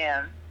 8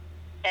 a.m.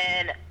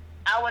 And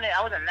I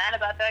wasn't mad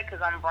about that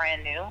because I'm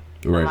brand new.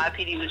 Right. My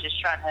PD was just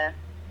trying to,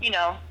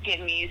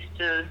 get me used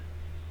to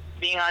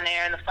being on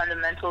air and the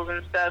fundamentals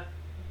and stuff.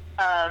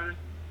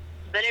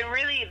 But it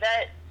really,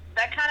 that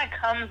kind of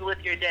comes with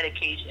your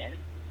dedication.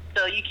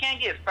 So you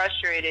can't get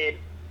frustrated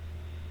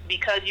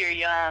because you're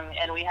young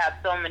and we have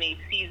so many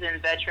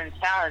seasoned veteran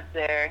talents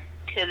there,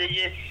 because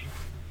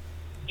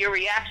your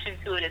reaction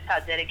to it is how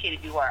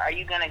dedicated you are. Are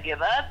you going to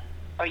give up,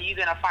 or are you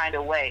going to find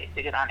a way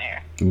to get on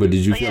air? But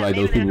did you feel like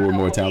those people were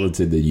more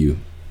talented than you?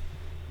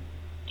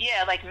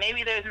 Yeah, like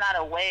maybe there's not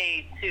a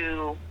way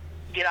to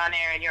get on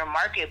air in your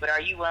market, but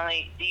are you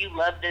willing, do you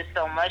love this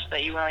so much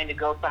that you're willing to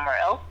go somewhere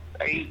else?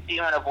 Do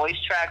you want a voice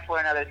track for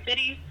another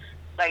city?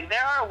 Like,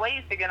 there are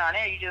ways to get on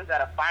air, you just got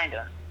to find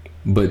them.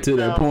 But to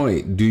that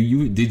point,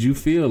 did you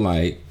feel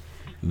like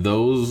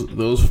those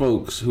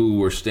folks who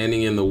were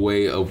standing in the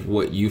way of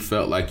what you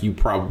felt like you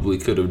probably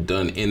could have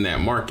done in that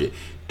market,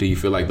 do you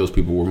feel like those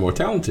people were more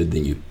talented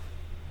than you?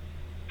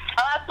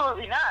 Oh,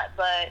 absolutely not.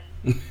 But,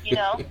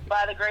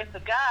 by the grace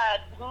of God,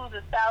 who's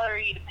a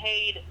salaried,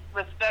 paid,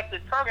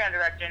 respected program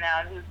director now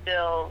and who's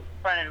still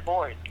running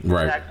boards?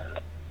 Right.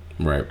 Exactly.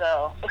 Right.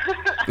 So,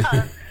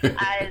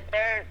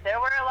 there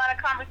were a lot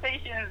of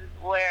conversations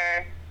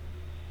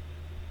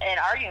and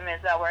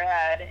arguments that were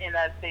had in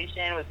that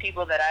station with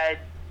people that I,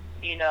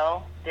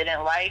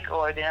 didn't like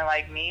or didn't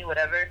like me,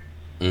 whatever.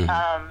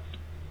 Mm-hmm.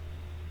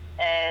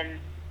 And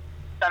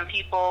some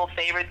people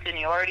favored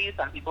seniority,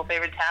 some people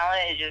favored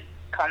talent. It just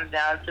comes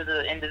down to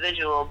the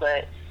individual.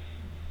 But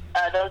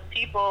those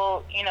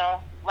people,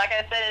 like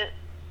I said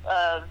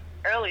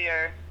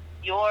earlier,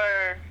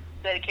 your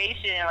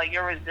dedication, like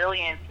your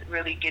resilience,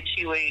 really gets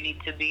you where you need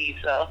to be.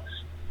 So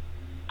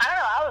I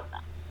don't know.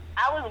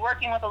 I was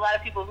working with a lot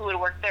of people who had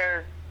worked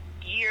there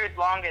years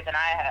longer than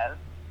I have.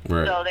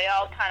 Right. So they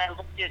all kind of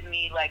looked at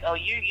me like, "Oh,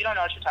 you don't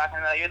know what you're talking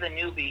about. You're the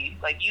newbie.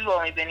 Like, you've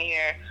only been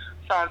here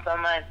so and so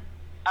months."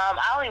 I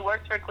only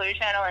worked for Clear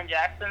Channel in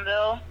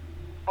Jacksonville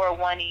for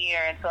 1 year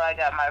until I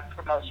got my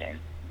promotion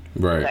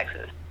in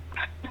Texas.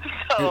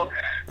 So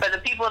for the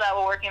people that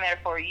were working there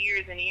for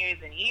years and years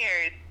and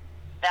years,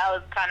 that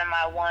was kind of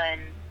my one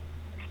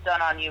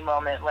stun on you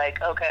moment.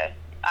 Like, okay,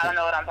 I don't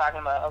know what I'm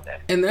talking about. Okay.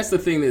 And that's the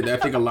thing that I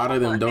think a lot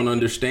of them don't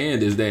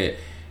understand is that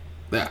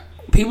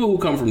people who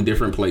come from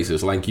different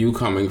places, like you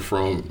coming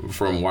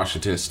from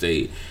Washington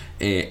State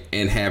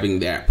and having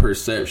that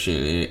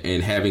perception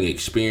and having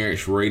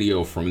experienced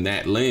radio from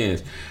that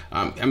lens,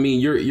 I mean,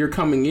 you're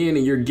coming in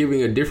and you're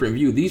giving a different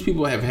view. These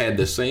people have had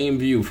the same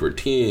view for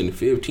 10,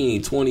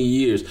 15, 20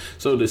 years.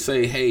 So to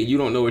say, hey, you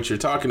don't know what you're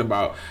talking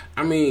about,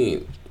 I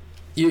mean,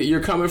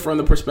 you're coming from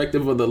the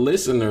perspective of the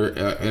listener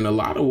in a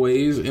lot of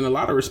ways, in a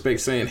lot of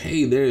respects, saying,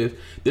 hey, there's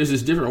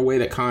this different way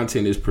that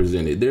content is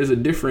presented. There's a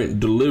different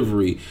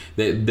delivery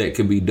that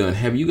could be done.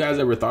 Have you guys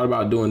ever thought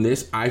about doing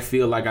this? I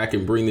feel like I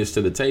can bring this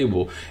to the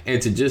table.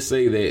 And to just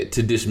say that,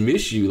 to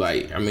dismiss you,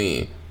 like, I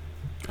mean,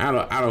 I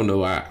don't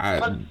know.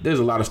 There's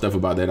a lot of stuff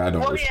about that I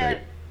don't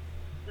respect.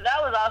 Yeah,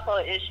 that was also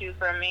an issue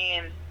for me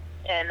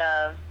and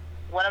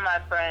one of my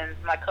friends,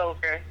 my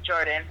coworker,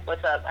 Jordan,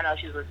 what's up? I know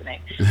she's listening.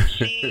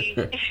 She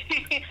and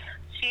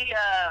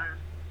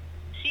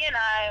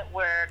I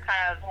were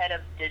kind of head of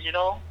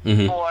digital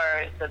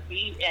for the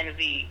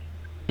BNV.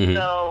 Mm-hmm.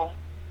 So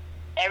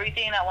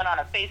everything that went on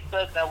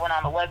Facebook, that went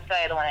on the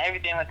website,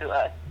 everything went through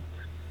us.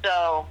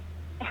 So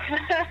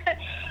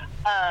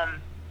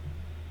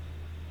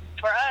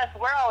for us,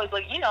 we're always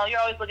like, you're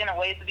always looking at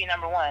ways to be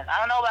number one. I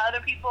don't know about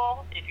other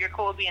people. If you're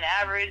cool with being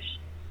average,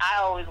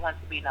 I always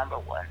want to be number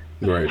one.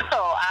 Right. So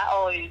I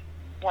always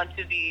want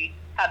to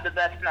have the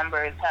best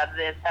numbers, have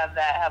this, have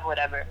that, have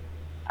whatever.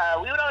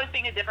 We would always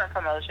think of different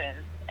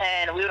promotions,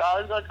 and we would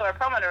always go to our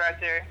promo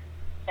director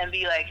and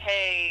be like,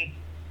 hey,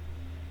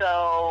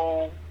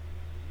 so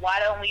why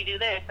don't we do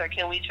this? Or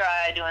can we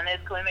try doing this?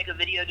 Can we make a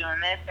video doing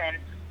this? And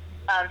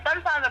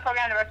sometimes the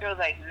program director was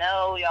like,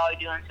 no, y'all are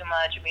doing too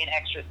much. You're being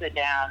extra, sit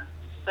down.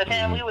 But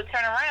then we would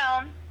turn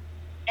around,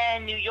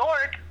 and New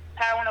York,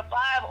 Power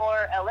 105,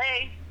 or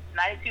LA,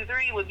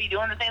 92.3 would be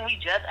doing the thing we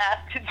just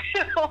asked to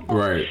do.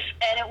 Right.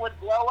 And it would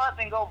blow up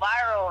and go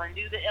viral and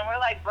and we're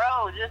like,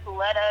 bro, just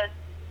let us,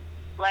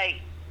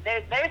 like,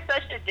 there's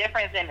such a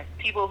difference in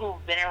people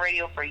who've been in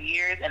radio for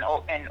years and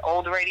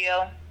old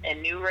radio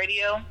and new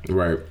radio.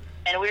 Right.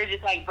 And we were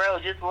just like, bro,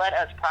 just let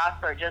us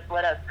prosper. Just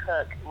let us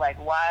cook. Like,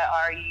 why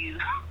are you,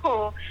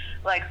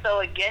 like, so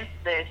against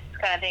this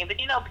kind of thing? But,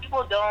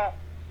 people don't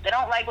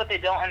like what they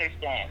don't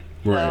understand.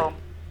 Right. So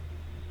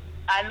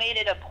I made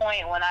it a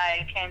point when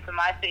I came to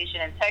my station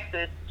in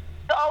Texas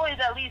to always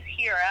at least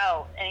hear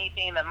out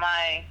anything that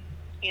my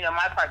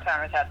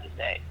part-timers have to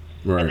say.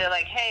 Right. And they're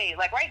like, hey,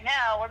 like right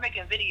now we're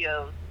making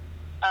videos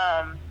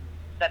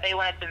that they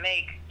wanted to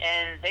make,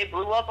 and they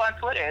blew up on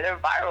Twitter. They're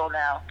viral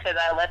now because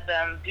I let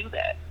them do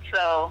that.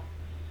 So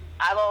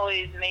I've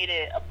always made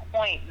it a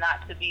point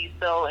not to be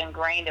so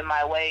ingrained in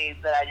my ways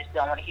that I just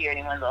don't want to hear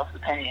anyone else's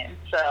opinion.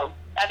 So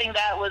I think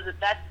that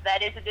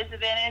is a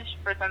disadvantage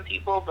for some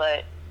people,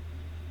 but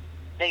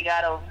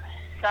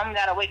some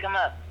gotta wake them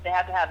up. They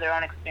have to have their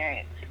own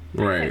experience.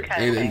 Right,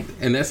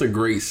 and that's a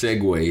great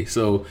segue.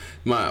 So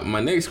my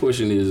next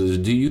question is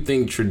do you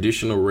think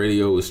traditional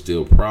radio is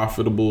still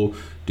profitable?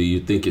 Do you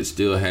think it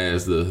still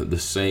has the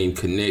same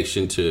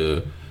connection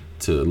to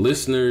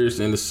listeners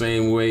in the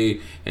same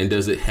way? And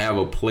does it have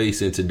a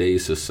place in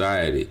today's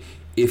society?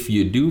 If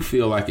you do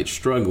feel like it's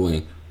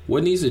struggling,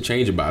 what needs to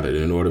change about it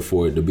in order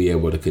for it to be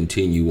able to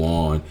continue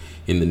on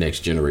in the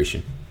next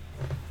generation?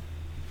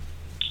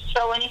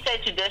 So when you say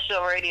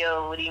traditional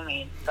radio, what do you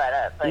mean by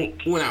that?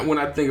 Like, when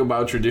I think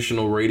about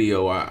traditional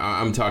radio,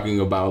 I'm talking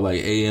about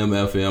like AM,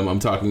 FM. I'm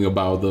talking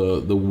about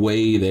the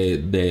way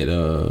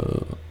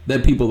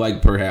that people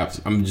like,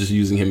 perhaps, I'm just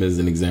using him as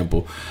an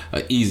example,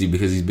 Easy,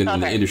 because he's been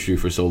in the industry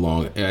for so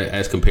long,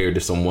 as compared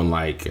to someone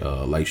like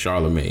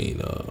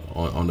Charlemagne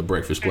on the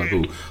Breakfast Club,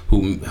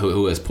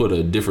 who has put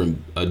a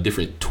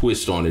different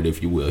twist on it,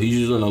 if you will. He's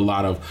using a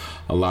lot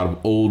of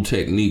old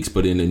techniques,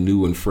 but in a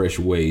new and fresh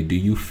way. Do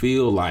you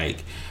feel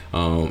like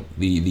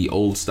the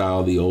old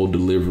style, the old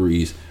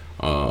deliveries,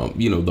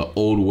 the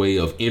old way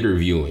of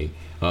interviewing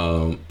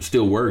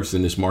still works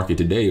in this market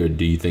today, or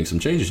do you think some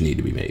changes need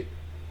to be made?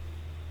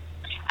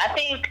 I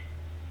think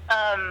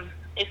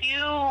if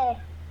you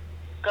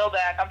go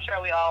back, I'm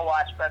sure we all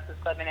watch Breakfast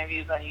Club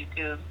interviews on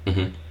YouTube.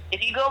 Mm-hmm.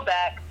 If you go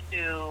back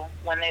to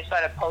when they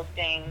started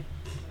posting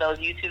those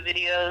YouTube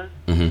videos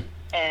mm-hmm.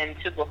 and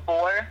to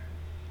before,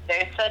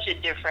 there's such a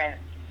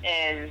difference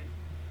in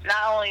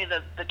not only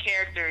the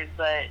characters,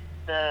 but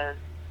the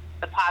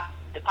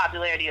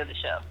popularity of the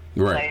show.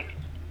 Right.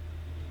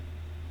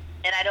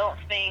 And I don't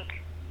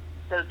think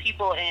the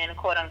people in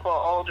quote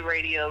unquote old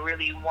radio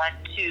really want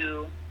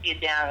to get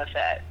down with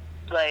that.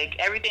 Like,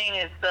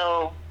 everything's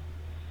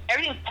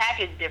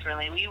packaged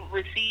differently. We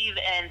receive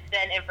and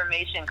send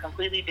information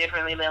completely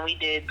differently than we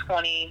did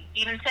 20,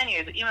 even 10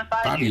 years, even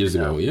 5 years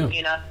ago. Yeah.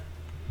 You know?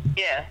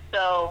 Yeah.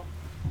 So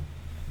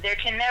there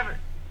can never,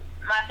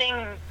 my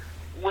thing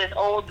with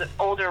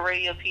older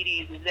radio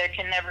PDs is there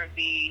can never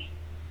be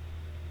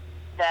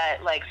that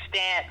like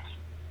stance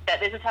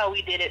that this is how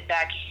we did it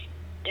back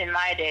in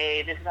my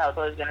day, this is how it's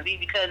always going to be,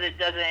 because it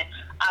doesn't,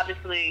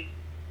 obviously,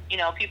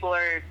 people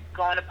are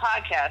going to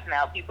podcasts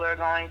now. People are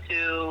going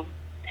to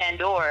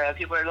Pandora.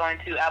 People are going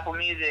to Apple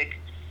Music,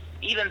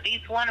 even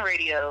Beats One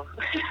Radio.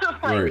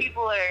 Right.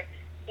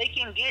 They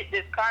can get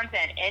this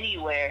content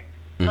anywhere.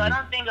 So I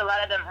don't think a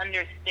lot of them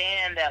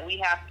understand that we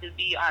have to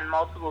be on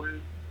multiple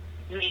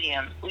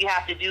mediums. We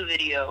have to do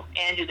video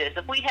and do this.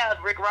 If we have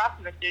Rick Ross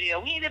in the studio,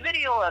 we need a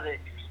video of it.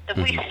 If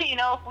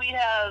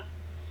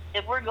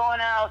if we're going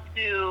out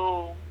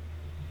to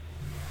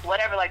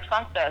whatever, like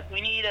Funk Fest,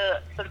 we need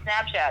some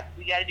Snapchats.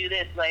 We got to do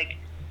this. Like,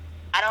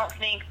 I don't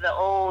think the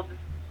old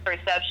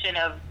perception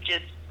of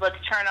just let's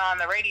turn on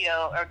the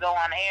radio or go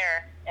on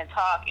air and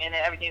talk and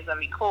everything's gonna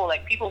be cool.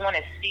 Like, people want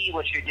to see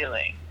what you're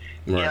doing.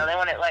 Right. They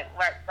want to, like,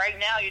 right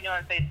now you're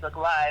doing Facebook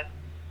Live.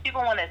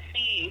 People want to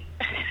see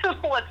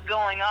what's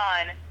going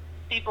on.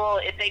 People,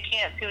 if they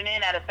can't tune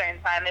in at a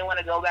certain time, they want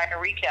to go back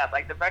and recap,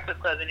 like the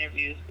Breakfast Club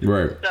interviews.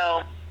 Right.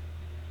 So,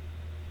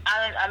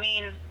 I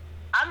mean,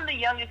 I'm the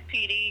youngest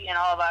PD in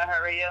all of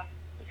iHeartRadio,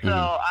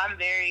 so I'm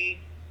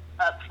very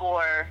up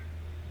for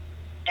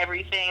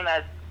everything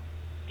that's,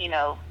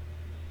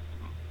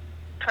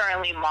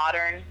 currently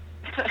modern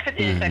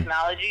in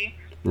technology.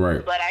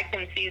 Right. But I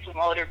can see some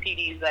older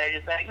PDs that are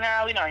just like,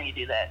 no, we don't need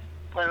to do that.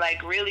 When,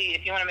 like, really,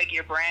 if you want to make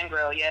your brand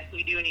grow, yes,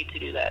 we do need to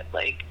do that.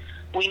 Like,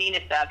 we need a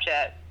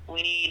Snapchat.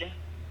 We need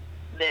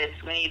this.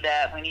 We need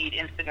that. We need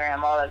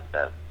Instagram, all that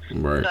stuff.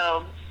 Right.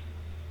 So,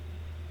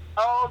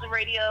 old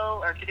radio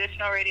or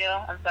traditional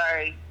radio, I'm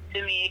sorry,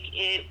 to me,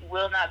 it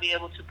will not be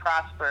able to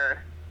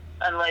prosper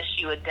unless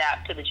you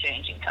adapt to the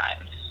changing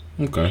times.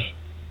 Okay.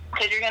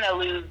 Because you're going to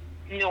lose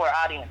newer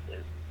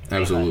audiences.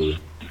 Absolutely.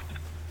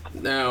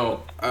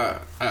 Now,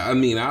 I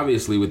mean,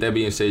 obviously, with that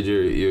being said,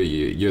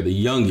 you're the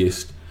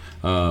youngest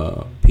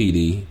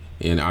PD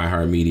in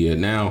iHeartMedia.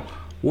 Now,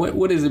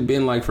 what has it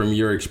been like from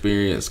your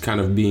experience, kind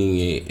of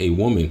being a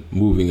woman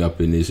moving up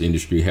in this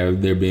industry?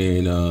 Have there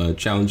been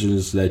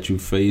challenges that you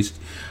faced?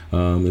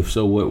 If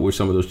so, what were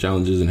some of those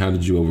challenges, and how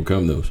did you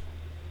overcome those?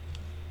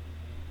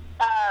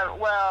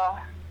 Well,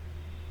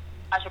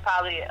 I should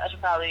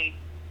probably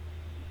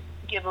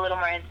give a little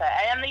more insight.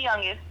 I am the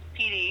youngest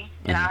PD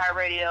in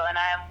iHeartRadio, and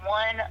I am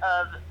one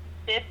of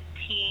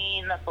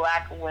 15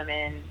 black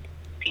women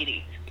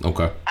PDs.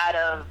 Okay. Out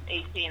of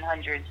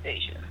 1,800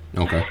 stations.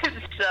 Okay.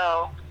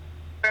 So,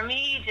 for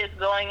me, just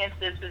going into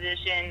this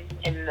position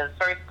in the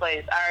first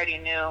place, I already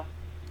knew,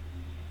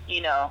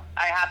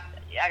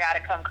 I got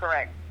to come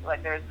correct.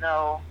 Like, there's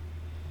don't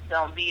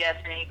BS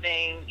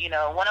anything.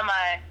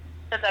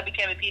 Since I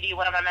became a PD,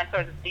 one of my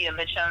mentors is Thea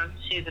Mitchum.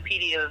 She's the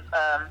PD of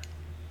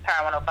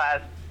Power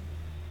 105.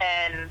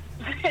 And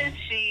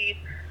she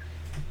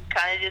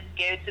kind of just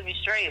gave it to me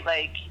straight.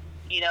 Like,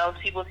 you know,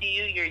 people see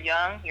you, you're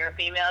young, you're a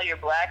female, you're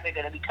black, they're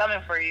going to be coming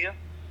for you.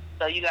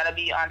 So you got to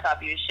be on top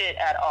of your shit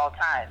at all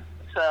times.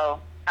 So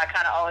I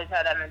kind of always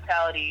had that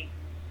mentality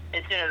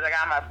as soon as I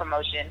got my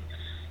promotion.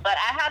 But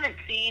I haven't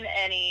seen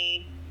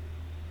any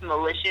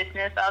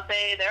maliciousness, I'll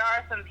say. There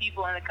are some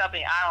people in the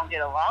company I don't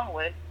get along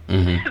with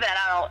that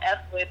I don't F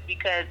with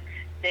because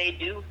they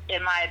do,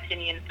 in my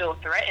opinion, feel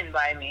threatened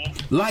by me.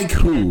 Like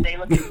who? They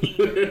look at me.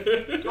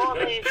 Well,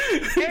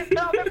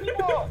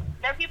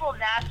 there are people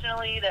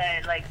nationally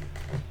that, like,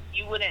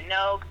 you wouldn't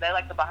know because they're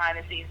like the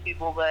behind-the-scenes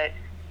people, but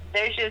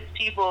there's just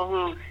people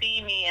who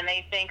see me and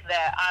they think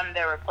that I'm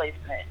their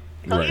replacement.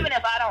 So right. Even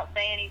if I don't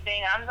say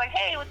anything, I'm just like,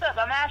 hey, what's up?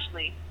 I'm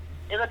Ashley.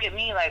 They look at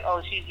me like,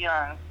 oh, she's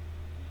young.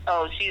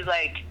 Oh, she's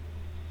like,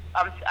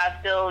 I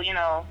still, you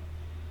know,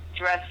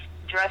 dress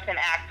and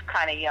act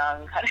kind of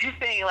young, kind of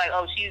thing. Like,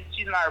 oh,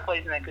 she's my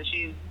replacement because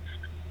she's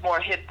more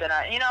hip than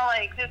I. You know,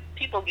 like, just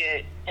people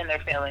get in their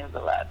feelings a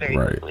lot very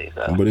right. quickly.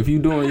 So. But if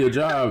you're doing your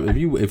job,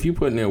 if you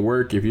putting in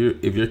work, if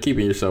you're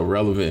keeping yourself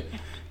relevant,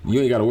 you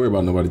ain't got to worry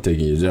about nobody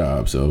taking your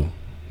job. So,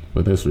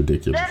 but that's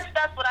ridiculous.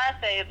 That's what I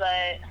say,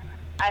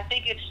 but I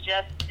think it's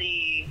just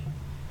the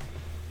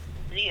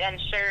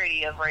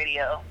unsurety of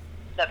radio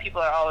that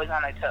people are always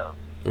on their toes.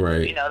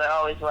 Right. You know, they're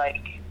always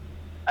like,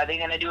 are they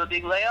going to do a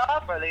big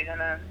layoff? Are they going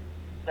to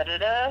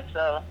da-da-da?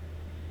 So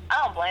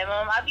I don't blame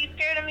them. I'd be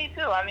scared of me,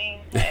 too. I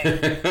mean, hey,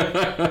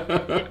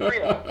 it's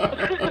real.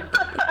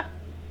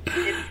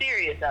 It's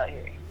serious out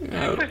here.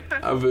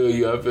 I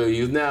feel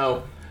you.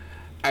 Now,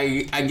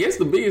 I guess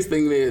the biggest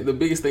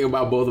thing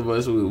about both of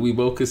us, we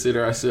both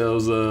consider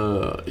ourselves,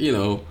 you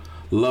know,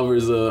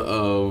 lovers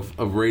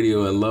of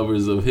radio and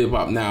lovers of hip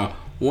hop. Now,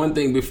 one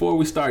thing before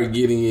we start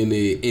getting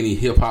into any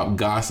hip hop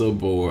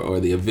gossip or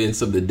the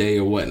events of the day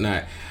or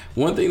whatnot,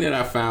 one thing that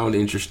I found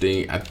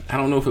interesting, I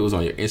don't know if it was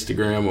on your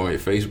Instagram or your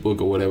Facebook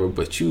or whatever,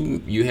 but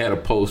you had a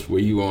post where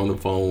you were on the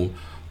phone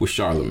with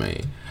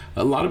Charlamagne.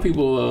 A lot of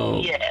people,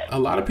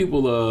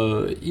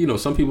 you know,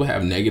 some people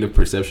have negative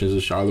perceptions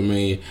of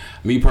Charlamagne.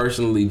 Me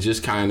personally,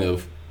 just kind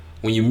of,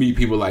 when you meet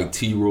people like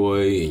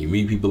T-Roy and you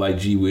meet people like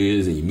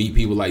G-Wiz and you meet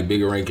people like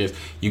Bigger Rankins,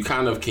 you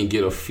kind of can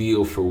get a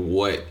feel for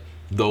what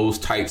those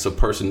types of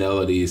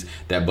personalities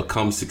that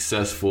become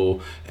successful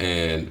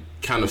and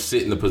kind of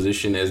sit in the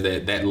position as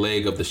that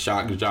leg of the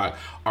shock jock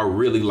are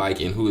really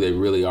like and who they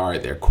really are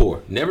at their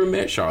core. Never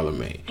met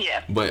Charlamagne.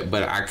 Yeah. But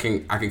I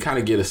can kind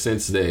of get a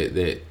sense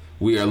that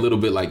we are a little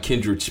bit like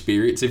kindred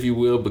spirits, if you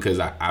will, because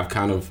I've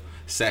kind of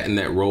sat in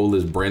that role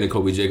as Brandon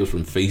Kobe Jacobs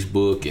from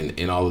Facebook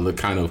and all of the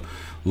kind of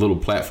little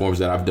platforms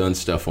that I've done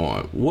stuff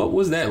on. What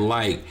was that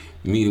like,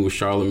 meeting with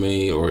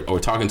Charlamagne or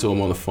talking to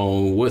him on the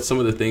phone? What some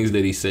of the things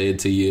that he said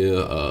to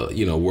you,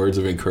 you know, words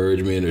of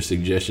encouragement or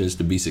suggestions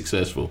to be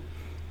successful?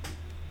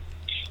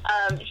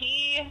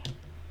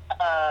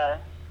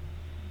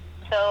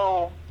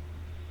 So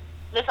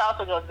this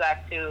also goes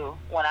back to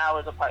when I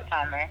was a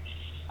part-timer.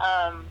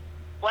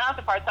 When I was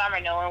a part-timer,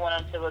 no one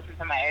wanted to listen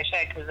to my air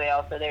check because they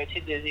all said they were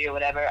too busy or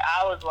whatever.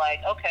 I was like,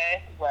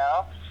 okay,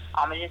 well,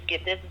 I'm going to just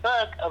get this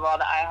book of all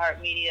the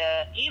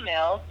iHeartMedia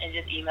emails and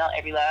just email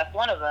every last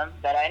one of them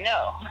that I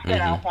know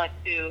that I want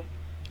to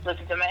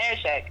listen to my air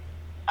check.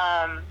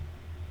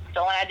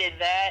 So when I did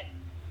that,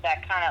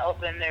 that kind of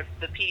opened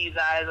the PD's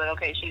eyes, like,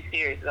 okay, she's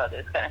serious about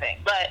this kind of thing.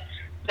 But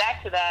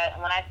back to that,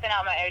 when I sent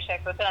out my air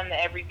checks, I sent them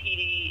to every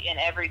PD in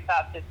every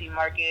top 50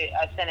 market.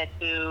 I sent it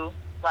to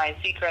Ryan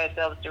Seacrest,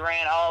 Elvis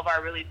Duran, all of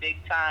our really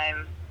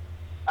big-time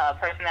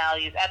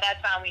personalities. At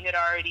that time, we had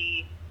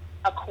already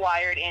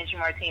acquired Angie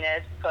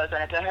Martinez, so I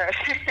sent it to her.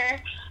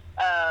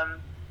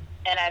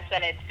 And I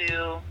sent it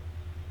to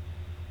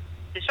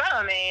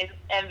Charlamagne,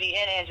 Envy,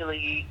 and Angela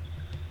Yee.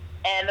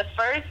 And the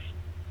first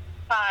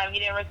time, he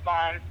didn't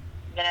respond.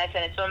 Then I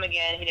sent it to him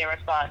again. He didn't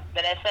respond.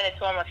 Then I sent it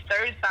to him a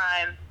third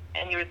time,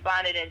 and he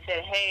responded and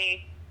said,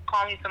 hey,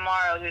 call me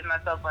tomorrow. Here's my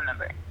cell phone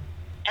number.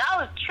 And I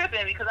was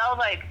tripping because I was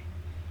like,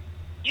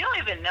 you don't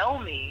even know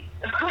me.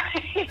 I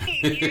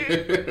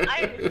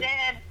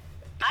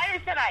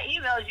understand I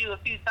emailed you a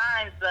few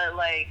times, but,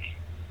 like,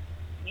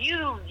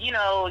 you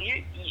know,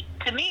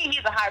 to me,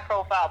 he's a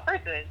high-profile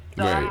person.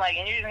 So right. I'm like,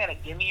 and you're just going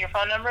to give me your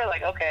phone number?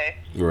 Like, okay.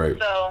 Right.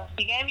 So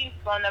he gave me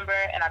his phone number,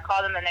 and I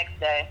called him the next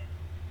day.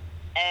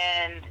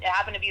 And it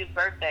happened to be his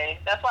birthday.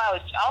 That's why I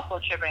was also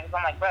tripping, because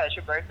I'm like, bro, it's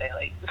your birthday.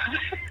 Like,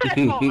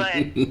 but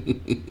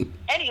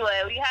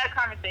anyway, we had a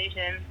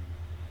conversation.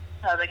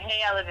 I was like,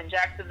 hey, I live in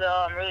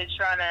Jacksonville. I'm really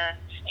trying to...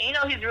 And you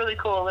know he's really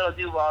cool, Little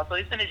Duval, so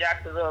he's been to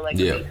Jacksonville, like, a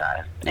few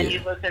times. And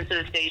he's listened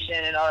to the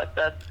station and all that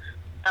stuff.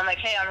 I'm like,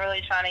 hey, I'm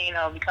really trying to, you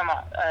know, become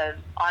an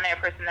on-air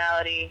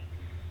personality,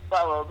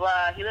 blah, blah,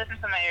 blah. He listened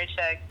to my air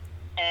check,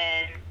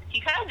 and he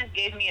kind of just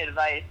gave me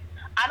advice.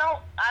 I don't,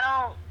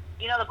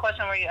 you know the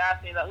question where you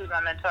asked me about who's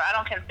my mentor? I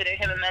don't consider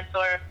him a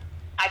mentor.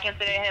 I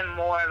consider him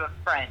more of a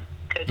friend,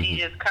 because he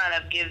just kind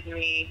of gives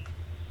me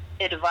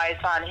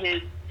advice on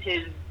his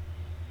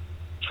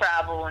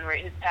travel and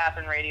his path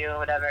in radio or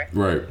whatever.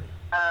 Right.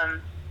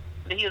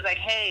 But he was like,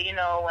 hey, you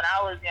know, when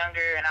I was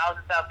younger and I was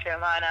in South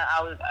Carolina,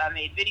 I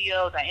made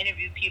videos, I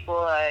interviewed people,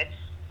 I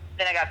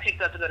then I got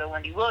picked up to go to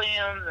Wendy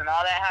Williams, and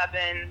all that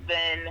happened.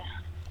 Then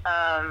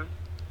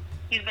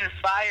he's been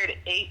fired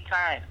 8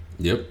 times.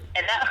 Yep.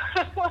 And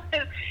that was,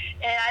 and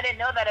I didn't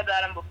know that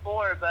about him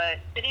before, but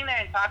sitting there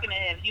and talking to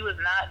him, he was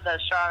not the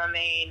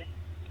Charlemagne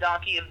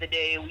donkey of the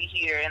day we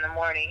hear in the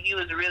morning. He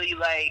was really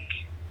like,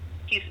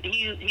 he's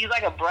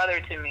like a brother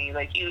to me.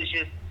 Like, he was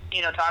just,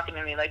 talking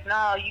to me like,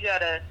 no, you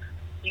gotta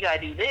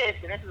do this,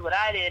 and this is what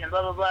I did, and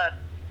blah, blah, blah.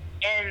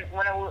 And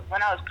when I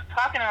was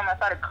talking to him, I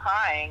started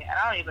crying, and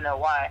I don't even know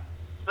why.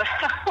 But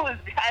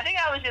I think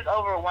I was just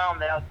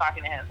overwhelmed that I was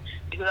talking to him,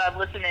 because I've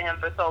listened to him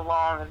for so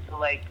long, and so,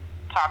 like,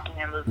 talking to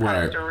him was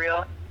kind of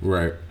surreal.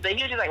 Right. But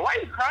he was just like, why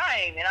are you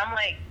crying? And I'm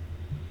like,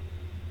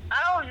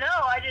 I don't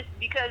know.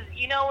 Because,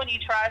 when you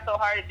try so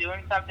hard at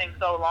doing something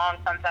so long,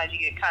 sometimes you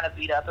get kind of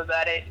beat up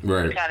about it.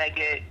 Right. You kind of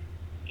get,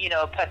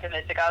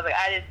 pessimistic. I was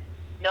like,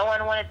 no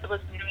one wanted to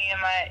listen to me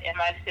in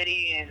my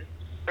city, and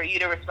for you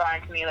to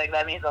respond to me, like,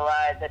 that means a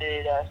lot.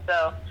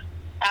 So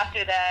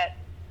after that,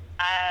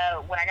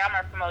 when I got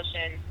my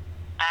promotion,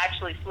 I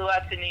actually flew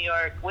out to New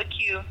York with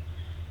Q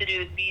to do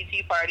this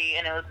BET party,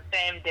 and it was the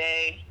same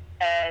day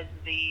as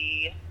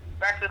the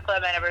Breakfast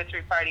Club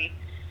anniversary party,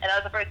 and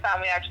that was the first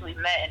time we actually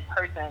met in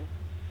person.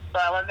 So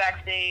I went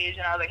backstage,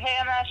 and I was like, hey,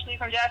 I'm Ashley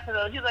from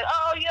Jacksonville. He was like,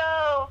 oh,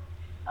 yo,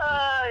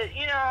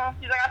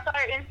 he's like, I saw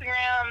your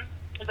Instagram.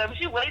 He's like, but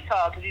you way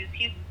tall, because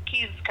he's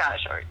kind of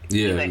short.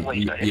 Yeah, he's like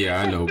way shorter.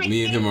 Yeah, I know.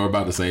 Me and him are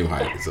about the same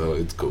height, so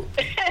it's cool.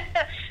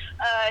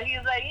 He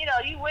was like,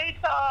 you way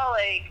tall,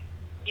 like,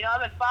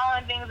 I've been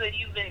following things that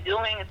you've been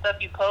doing and stuff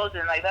you post,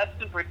 and, like, that's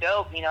super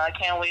dope. I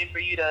can't wait for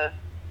you to,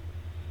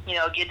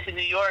 get to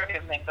New York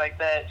and things like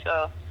that.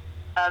 So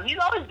he's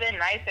always been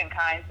nice and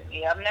kind to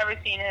me. I've never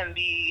seen him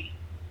be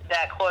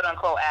that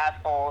quote-unquote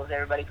asshole, as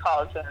everybody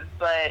calls him.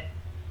 But,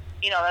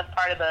 that's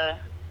part of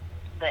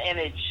the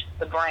image,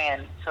 the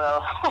brand.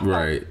 So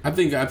right. I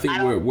think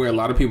where a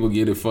lot of people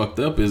get it fucked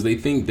up is they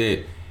think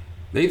that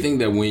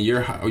when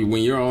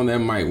you're on that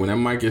mic, when that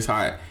mic is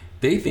hot,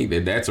 they think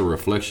that that's a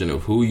reflection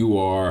of who you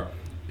are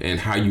and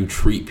how you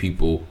treat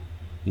people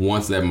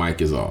once that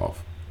mic is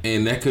off.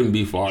 And that couldn't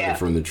be farther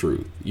from the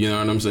truth. You know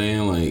what I'm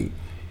saying? Like,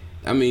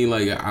 I mean,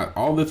 like,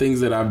 all the things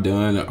that I've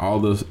done, all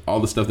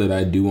the stuff that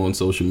I do on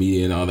social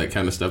media and all that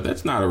kind of stuff,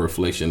 that's not a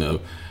reflection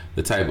of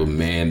the type of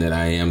man that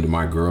I am to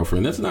my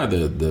girlfriend. That's not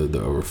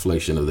the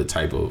reflection of the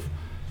type of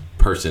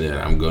person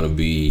that I'm going to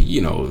be,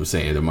 what I'm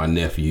saying, to my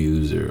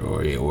nephews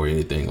or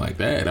anything like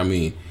that. I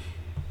mean,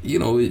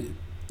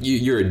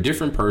 you're a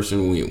different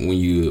person when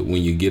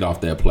you get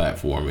off that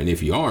platform. And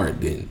if you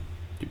aren't, then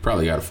you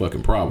probably got a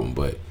fucking problem.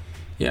 But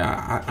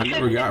yeah, I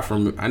never got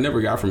from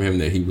him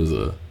that he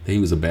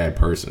was a bad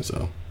person.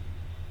 So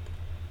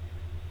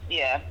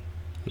yeah,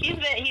 he's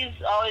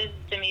always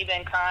to me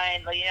been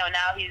kind. Like,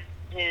 now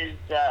his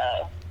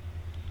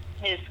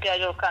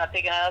schedule's kind of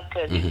picking up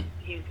because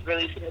he's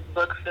releasing his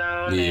book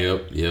soon.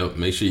 Yep.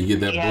 Make sure you get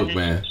that book,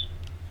 man.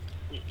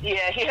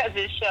 Yeah, he has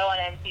his show on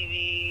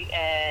MTV,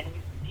 and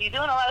he's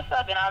doing a lot of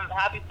stuff, and I'm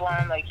happy for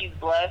him. Like, he's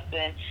blessed,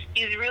 and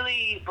he's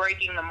really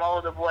breaking the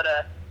mold of what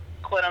a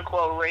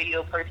quote-unquote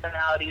radio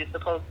personality is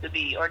supposed to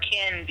be, or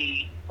can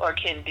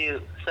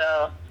do.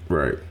 So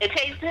right. It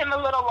takes him a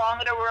little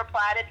longer to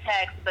reply to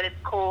text, but it's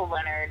cool,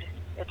 Leonard.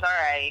 It's all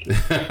right.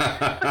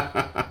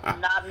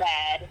 I'm not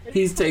mad.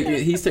 He's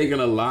taken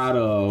a lot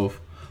of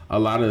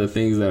the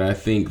things that I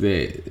think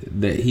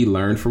that he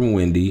learned from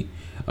Wendy,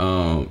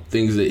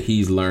 things that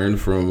he's learned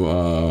from,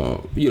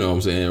 what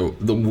I'm saying,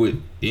 what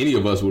any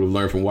of us would have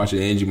learned from watching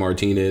Angie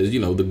Martinez,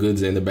 the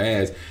goods and the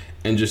bads,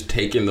 and just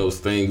taking those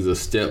things a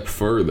step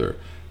further,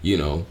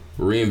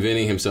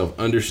 reinventing himself,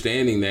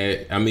 understanding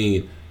that, I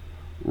mean,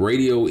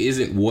 radio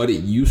isn't what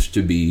it used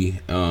to be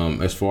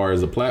as far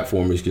as a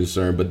platform is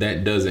concerned, but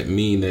that doesn't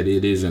mean that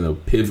it isn't a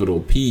pivotal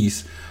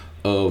piece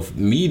of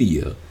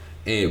media.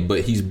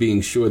 But he's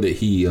being sure that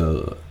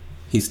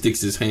he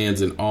sticks his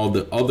hands in all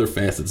the other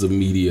facets of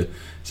media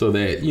so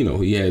that,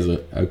 he has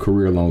a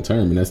career long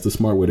term, and that's the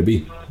smart way to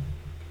be.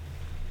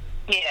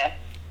 Yeah.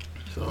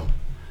 So,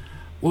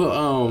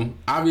 well,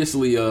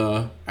 obviously,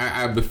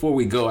 I before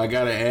we go, I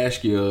gotta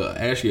ask you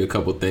a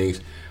couple things.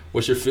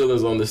 What's your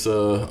feelings on this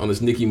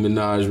Nicki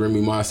Minaj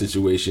Remy Ma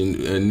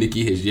situation?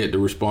 Nicki has yet to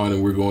respond,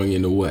 and we're going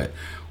into what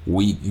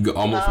week 2?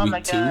 Oh my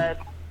God.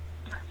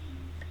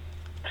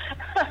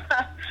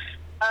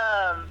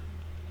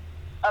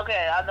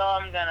 Okay, I know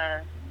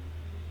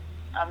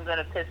I'm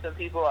gonna piss some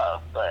people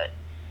off, but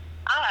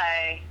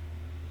I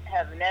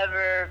have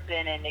never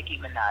been a Nicki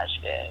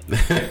Minaj fan.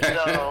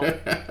 So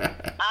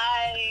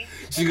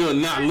she's gonna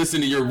not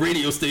listen to your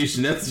radio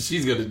station. That's what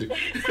she's gonna do.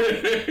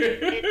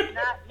 It's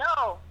not.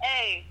 No.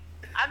 Hey,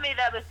 I made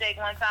that mistake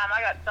one time.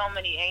 I got so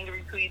many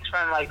angry tweets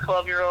from like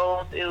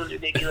 12-year-olds. It was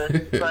ridiculous.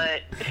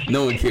 But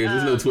no one cares.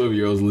 There's no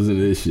 12-year-olds listening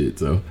to this shit.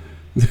 So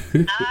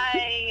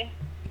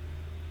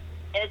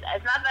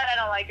it's not that I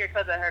don't like her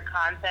because of her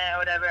content or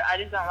whatever. I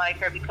just don't like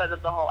her because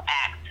of the whole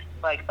act,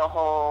 like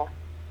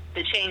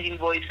the changing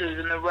voices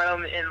in the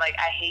room, and like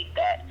I hate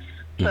that.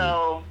 Mm-hmm.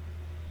 So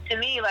to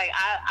me, like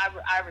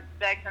I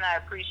respect and I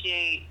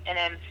appreciate an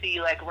MC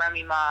like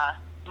Remy Ma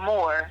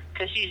more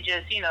because she's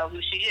just, who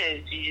she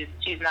is.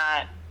 She's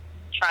not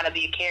trying to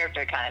be a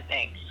character kind of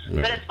thing.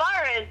 Right. But as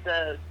far as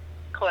the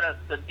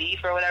the beef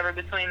or whatever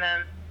between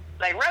them,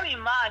 like Remy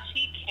Ma,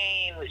 she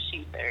came with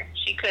Sheether.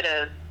 She could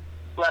have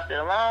left it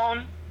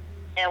alone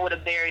and would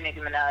have buried Nicki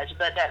Minaj.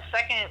 But that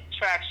second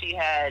track she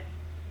had,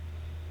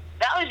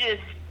 that was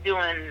just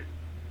doing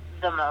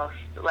the most.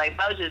 Like,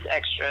 that was just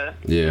extra.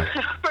 Yeah.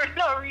 For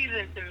no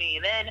reason to me.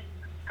 Then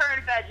her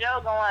and Fat Joe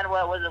go on,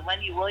 what was it,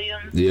 Wendy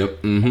Williams?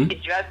 Yep. Mm-hmm.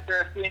 Get dressed for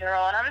a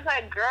funeral. And I'm just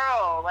like,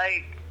 girl,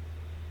 like,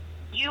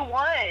 you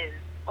won.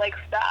 Like,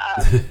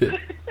 stop.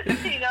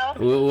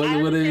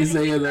 What did he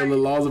say in the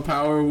laws of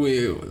power when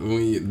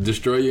you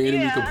destroy your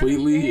enemy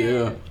completely?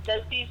 Yeah.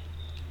 That she's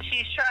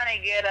trying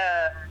to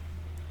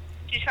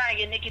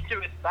get Nicki to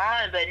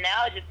respond, but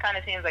now it just kind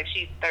of seems like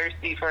she's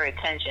thirsty for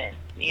attention.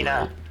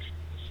 Right.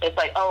 It's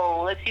like,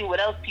 oh, let's see what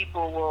else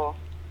people will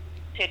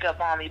pick up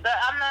on me. But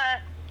I'm not.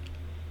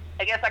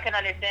 I guess I can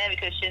understand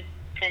because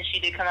since she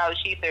did come out with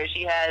Sheether,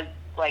 she has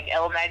like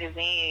Elle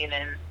Magazine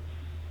and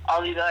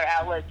all these other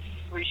outlets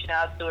reaching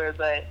out to her.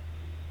 But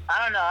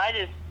I don't know.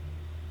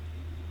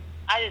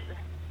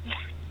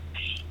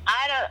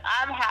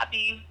 I'm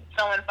happy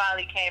someone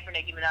finally came for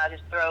Nicki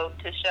Minaj's throat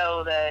to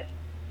show that,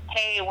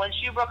 hey, when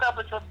she broke up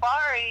with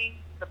Safari,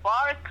 the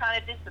bars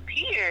kind of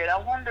disappeared. I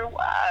wonder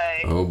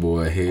why. Oh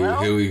boy,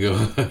 here we go.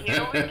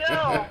 Here we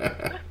go.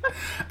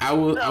 I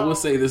will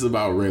say this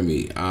about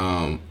Remy.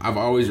 I've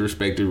always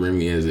respected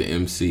Remy as an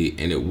MC,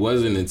 and it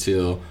wasn't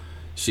until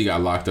she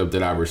got locked up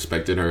that I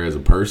respected her as a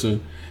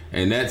person.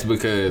 And that's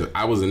because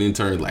I was an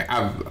intern. Like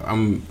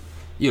I'm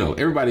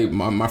everybody,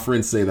 my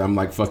friends say that I'm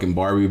like fucking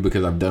Barbie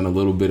because I've done a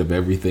little bit of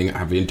everything.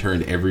 I've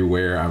interned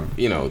everywhere.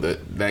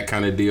 That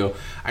kind of deal.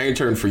 I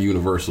interned for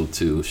Universal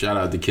too. Shout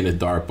out to Kenneth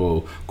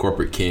Darpo,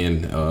 Corporate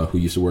Ken, who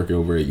used to work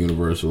over at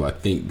Universal. I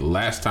think the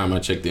last time I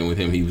checked in with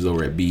him, he was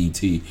over at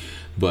BET.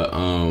 But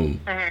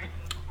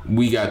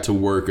we got to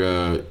work.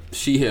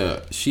 She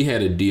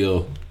had a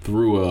deal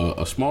through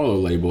a smaller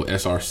label,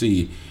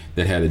 SRC,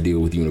 that had a deal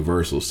with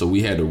Universal. So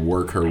we had to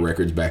work her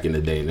records back in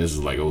the day. And this is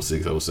like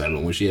 06,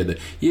 07 when she had the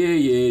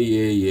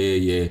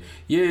yeah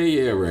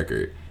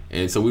record.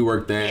 And so we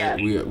worked that.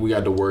 Yeah. We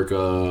got to work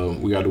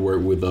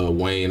with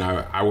Wayne.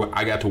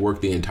 I got to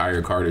work the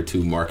entire Carter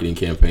 2 marketing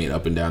campaign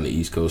up and down the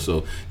East Coast.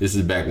 So this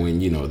is back when,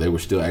 they were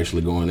still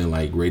actually going in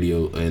like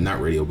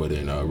not radio, but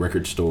in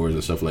record stores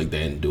and stuff like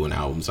that and doing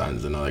album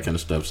signs and all that kind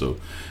of stuff. So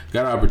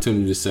got an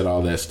opportunity to set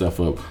all that stuff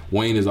up.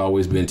 Wayne has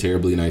always been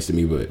terribly nice to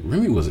me, but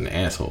Remy was an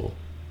asshole.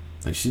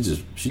 Like she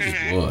just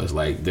was.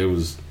 Like there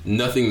was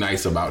nothing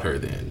nice about her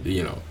then,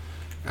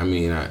 I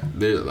mean,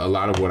 there's a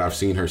lot of what I've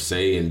seen her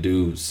say and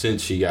do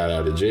since she got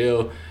out of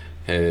jail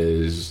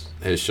has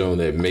shown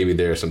that maybe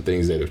there are some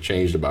things that have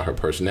changed about her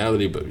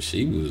personality, but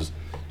she was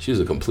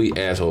a complete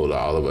asshole to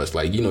all of us.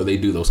 Like, they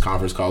do those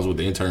conference calls with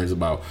the interns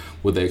about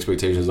what the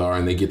expectations are,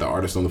 and they get the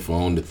artist on the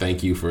phone to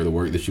thank you for the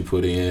work that you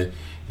put in.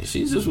 And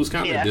she just was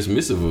kind of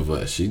dismissive of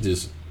us. She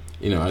just,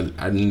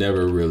 I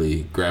never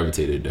really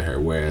gravitated to her,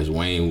 whereas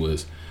Wayne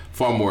was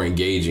far more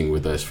engaging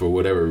with us for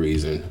whatever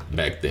reason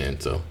back then.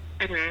 So,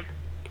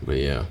 but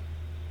yeah.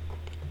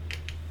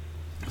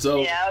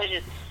 So yeah,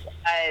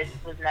 I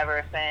was never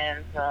a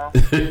fan. So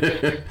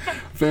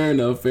fair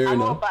enough.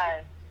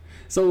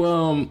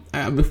 So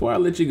before I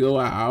let you go,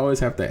 I always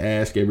have to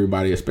ask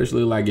everybody,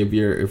 especially like if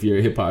you're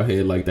a hip hop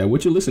head like that,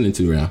 what you listening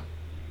to now?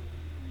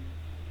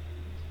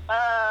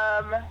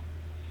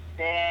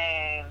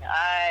 Dang,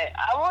 I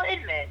will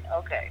admit.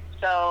 Okay,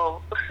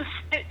 so.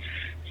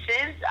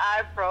 Since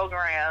I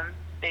program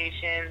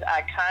stations,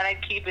 I kind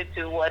of keep it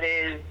to what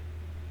is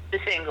the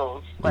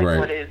singles, like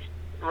what is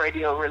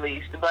radio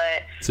released.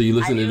 But so you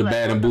listen to the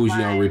Bad and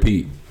Bougie on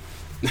repeat.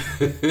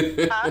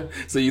 Huh?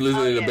 So you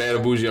listen to the Bad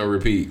and Bougie on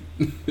repeat.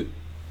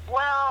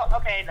 Well,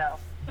 okay, no.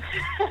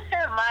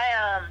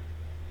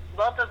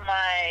 Both of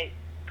my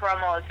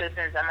promo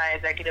assistants and my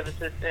executive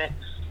assistant,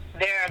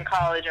 they're in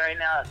college right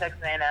now at Texas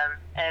A&M,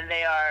 and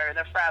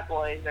they're frat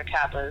boys, they're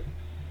Kappas.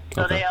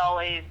 So they're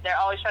always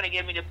trying to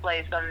get me to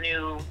play some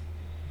new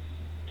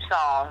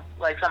song,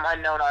 like some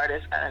unknown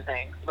artist kind of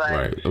thing. But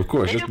right, of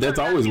course, that's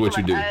always what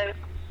you do.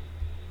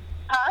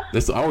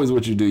 That's always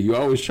what you do. You're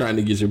always trying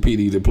to get your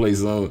PD to play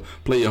your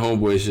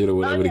homeboy shit or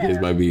whatever the case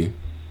might be.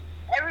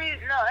 Every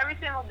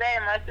single day,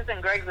 my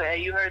assistant Greg's like,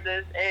 "Hey, you heard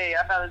this? Hey,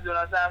 I found this dude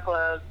on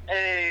SoundCloud.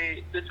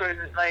 Hey, this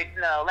person." Like,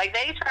 no, like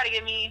they try to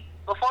get me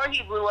before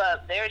he blew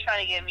up. They were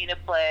trying to get me to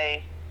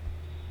play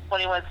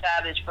 21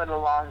 Savage for the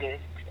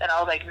longest. And I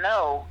was like,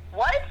 no.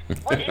 What?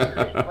 What is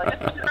this? Like,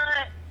 this is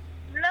not...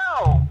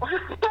 No.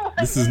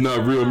 This is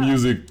not real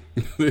music.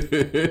 This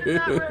is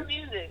not real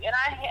music. And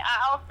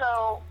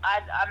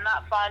I'm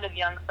not fond of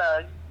Young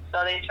Thug.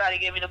 So they tried to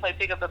get me to play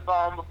Pick Up the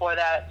Phone before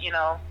that,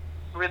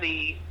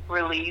 really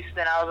released.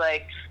 And I was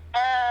like,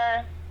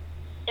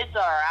 it's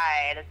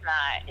alright.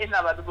 It's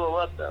not about to blow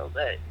up, though.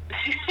 But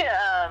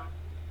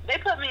they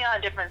put me on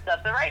different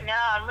stuff. So right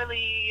now, I'm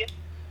really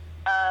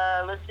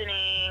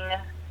listening...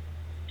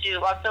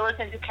 I'm still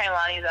listening to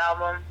Kehlani's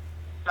album.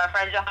 My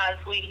friend Jahan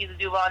Sweet, he's a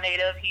Duval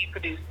native. He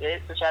produced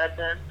it, so shout out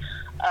to him.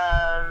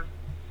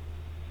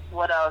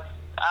 What else?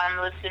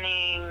 I'm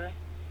listening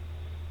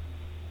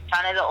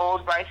kind of the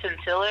old Bryson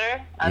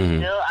Tiller. I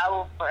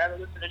will forever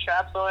listen to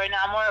trap soul right now.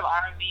 I'm more of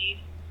R&B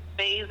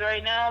phase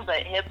right now,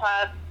 but hip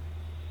hop,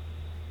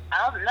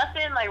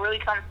 nothing like really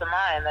comes to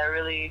mind that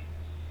really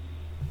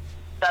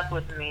stuck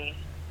with me.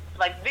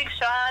 Like Big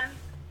Sean,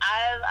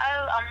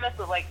 I'll mess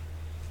with like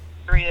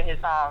 3 of his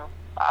songs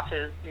off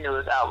his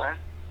newest album.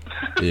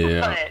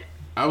 Yeah. But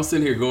I was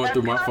sitting here going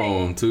through my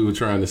phone too,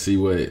 trying to see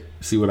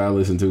what I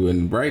listen to,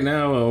 and right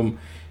now,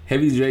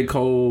 heavy J.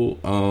 Cole,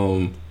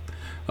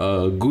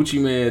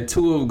 Gucci Mane,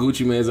 2 of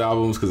Gucci Mane's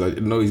albums, because I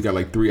know he's got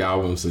like 3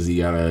 albums since he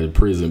got out of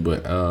prison,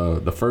 but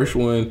the first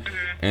one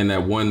and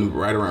that one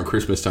right around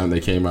Christmas time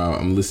that came out,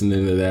 I'm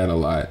listening to that a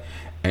lot.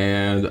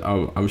 And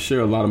I'm sure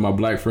a lot of my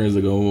black friends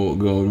are going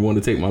to want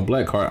to take my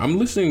black card. I'm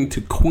listening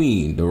to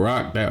Queen, the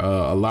rock,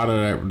 a lot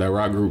of that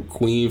rock group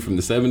Queen from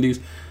the 70s.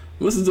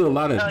 Listen to a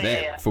lot of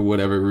that for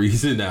whatever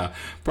reason now.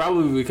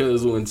 Probably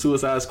because when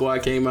Suicide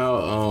Squad came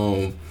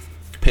out,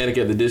 Panic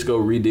at the Disco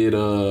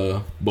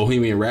redid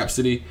Bohemian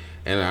Rhapsody,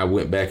 and I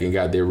went back and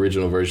got the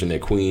original version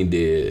that Queen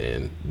did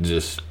and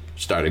just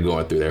started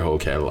going through their whole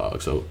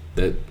catalog. So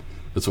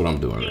that's what I'm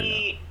doing right now.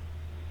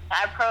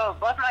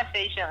 Both my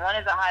station, one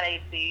is a hot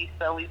AC,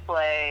 so we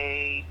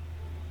play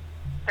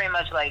pretty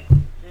much like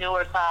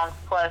newer songs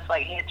plus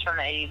like hits from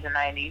the 80s and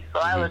 90s. So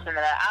I listen to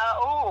that.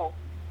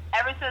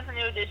 Ever since the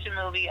New Edition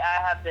movie,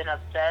 I have been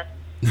obsessed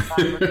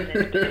on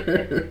listening to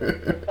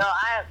it.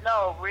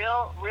 So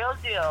real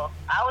deal.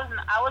 I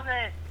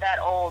wasn't that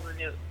old when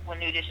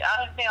New Edition.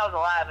 I don't think I was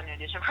alive when New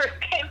Edition first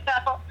came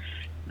out.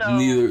 So,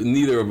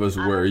 neither of us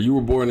were. You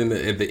were born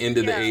at the end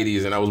of the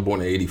 80s, and I was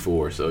born in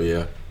 84. So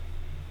yeah.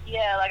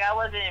 Yeah, like I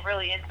wasn't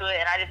really into it,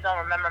 and I just don't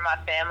remember my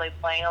family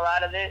playing a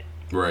lot of it.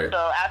 Right.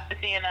 So after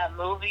seeing that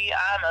movie,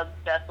 I'm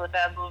obsessed with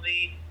that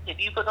movie. If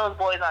you put those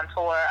boys on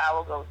tour, I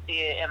will go see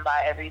it and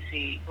buy every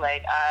seat.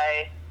 Like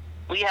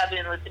we have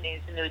been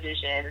listening to New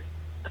Edition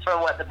for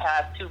the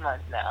past 2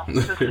 months now.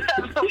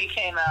 That movie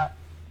came out.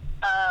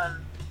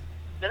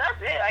 But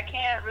that's it. I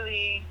can't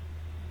really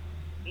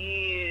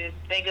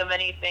think of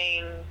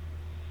anything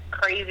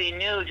crazy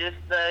new. Just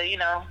Bad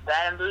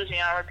and Bougie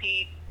on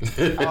repeat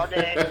all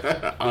day.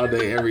 All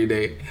day, every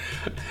day.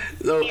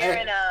 So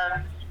here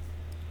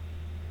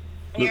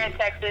in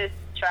Texas,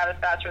 Travis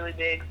Scott's really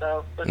big,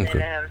 so listen to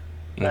him.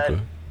 But,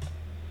 okay.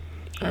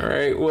 All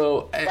right.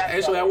 Well,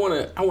 actually, I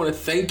want to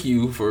thank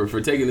you for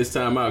taking this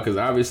time out, because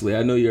obviously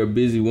I know you're a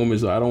busy woman,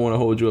 so I don't want to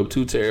hold you up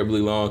too terribly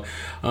long.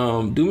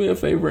 Do me a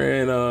favor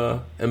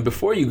and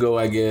before you go,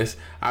 I guess,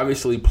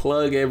 obviously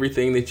plug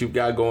everything that you've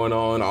got going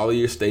on, all of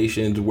your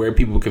stations, where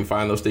people can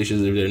find those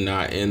stations if they're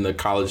not in the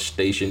College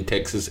Station,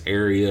 Texas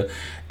area,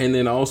 and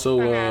then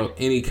also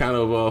any kind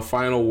of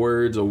final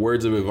words or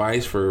words of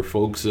advice for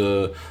folks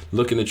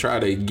looking to try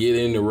to get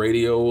into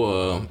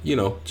radio.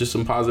 Just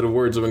some positive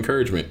words of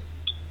encouragement.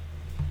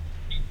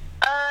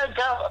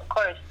 Of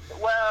course.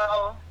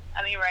 Well,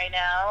 I mean, right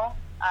now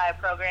I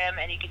program,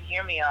 and you can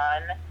hear me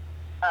on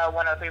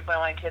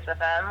 103.1 Kiss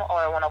FM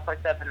or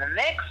 104.7 The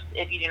Mix.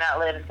 If you do not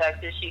live in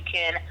Texas, you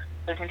can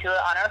listen to it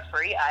on our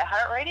free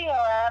iHeartRadio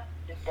app.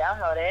 Just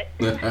download it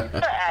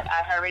at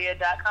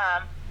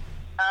iHeartRadio.com.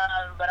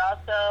 But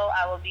also,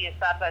 I will be at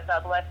South by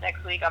Southwest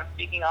next week. I'm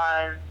speaking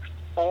on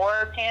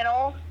 4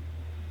 panels,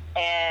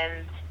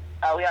 and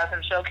we have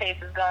some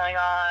showcases going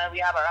on. We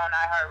have our own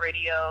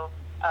iHeartRadio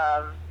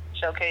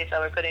showcase that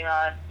we're putting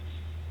on.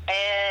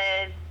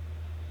 And,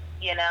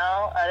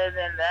 other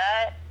than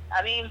that,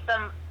 I mean,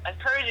 some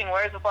encouraging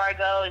words before I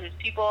go is just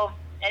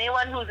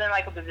anyone who's in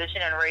like a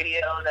position in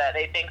radio that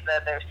they think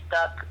that they're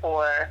stuck,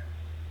 or,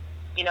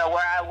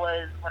 where I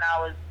was when I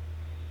was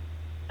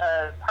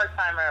a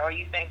part-timer, or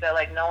you think that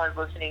like no one's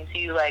listening to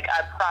you, like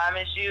I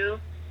promise you,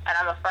 and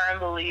I'm a firm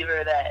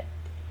believer that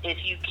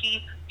if you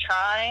keep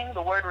trying,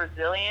 the word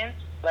resilience,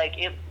 like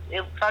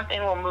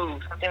something will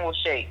move, something will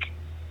shake.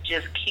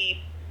 Just keep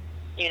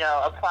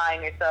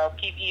applying yourself,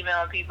 keep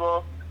emailing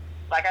people.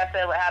 Like I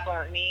said, what happened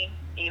with me,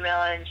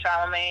 emailing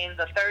Charlamagne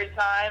the 3rd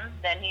time,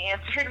 then he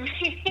answered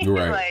me.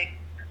 Right. Like,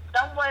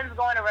 someone's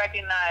going to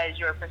recognize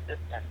your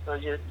persistence, so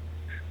just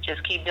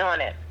keep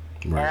doing it.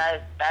 Right.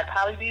 And that'd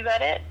probably be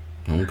about it.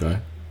 Okay.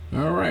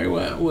 All right.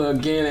 Well,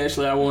 again,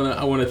 Ashley, I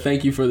want to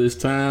thank you for this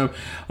time.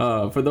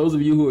 For those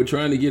of you who are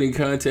trying to get in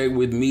contact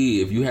with me,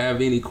 if you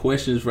have any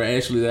questions for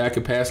Ashley that I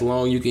could pass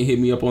along, you can hit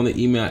me up on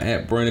the email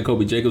at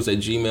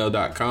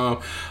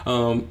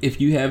BrandonKobeJacobs@gmail.com.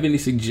 If you have any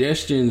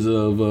suggestions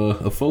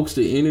of folks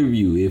to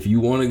interview, if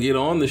you want to get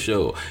on the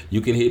show,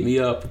 you can hit me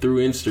up through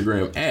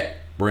Instagram at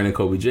Brandon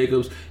Kobe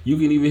Jacobs. You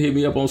can even hit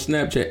me up on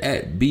Snapchat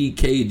at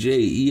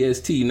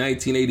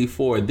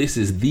BKJEST1984. This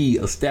is the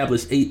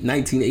Established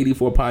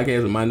 1984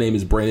 podcast, and my name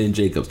is Brandon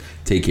Jacobs.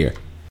 Take care.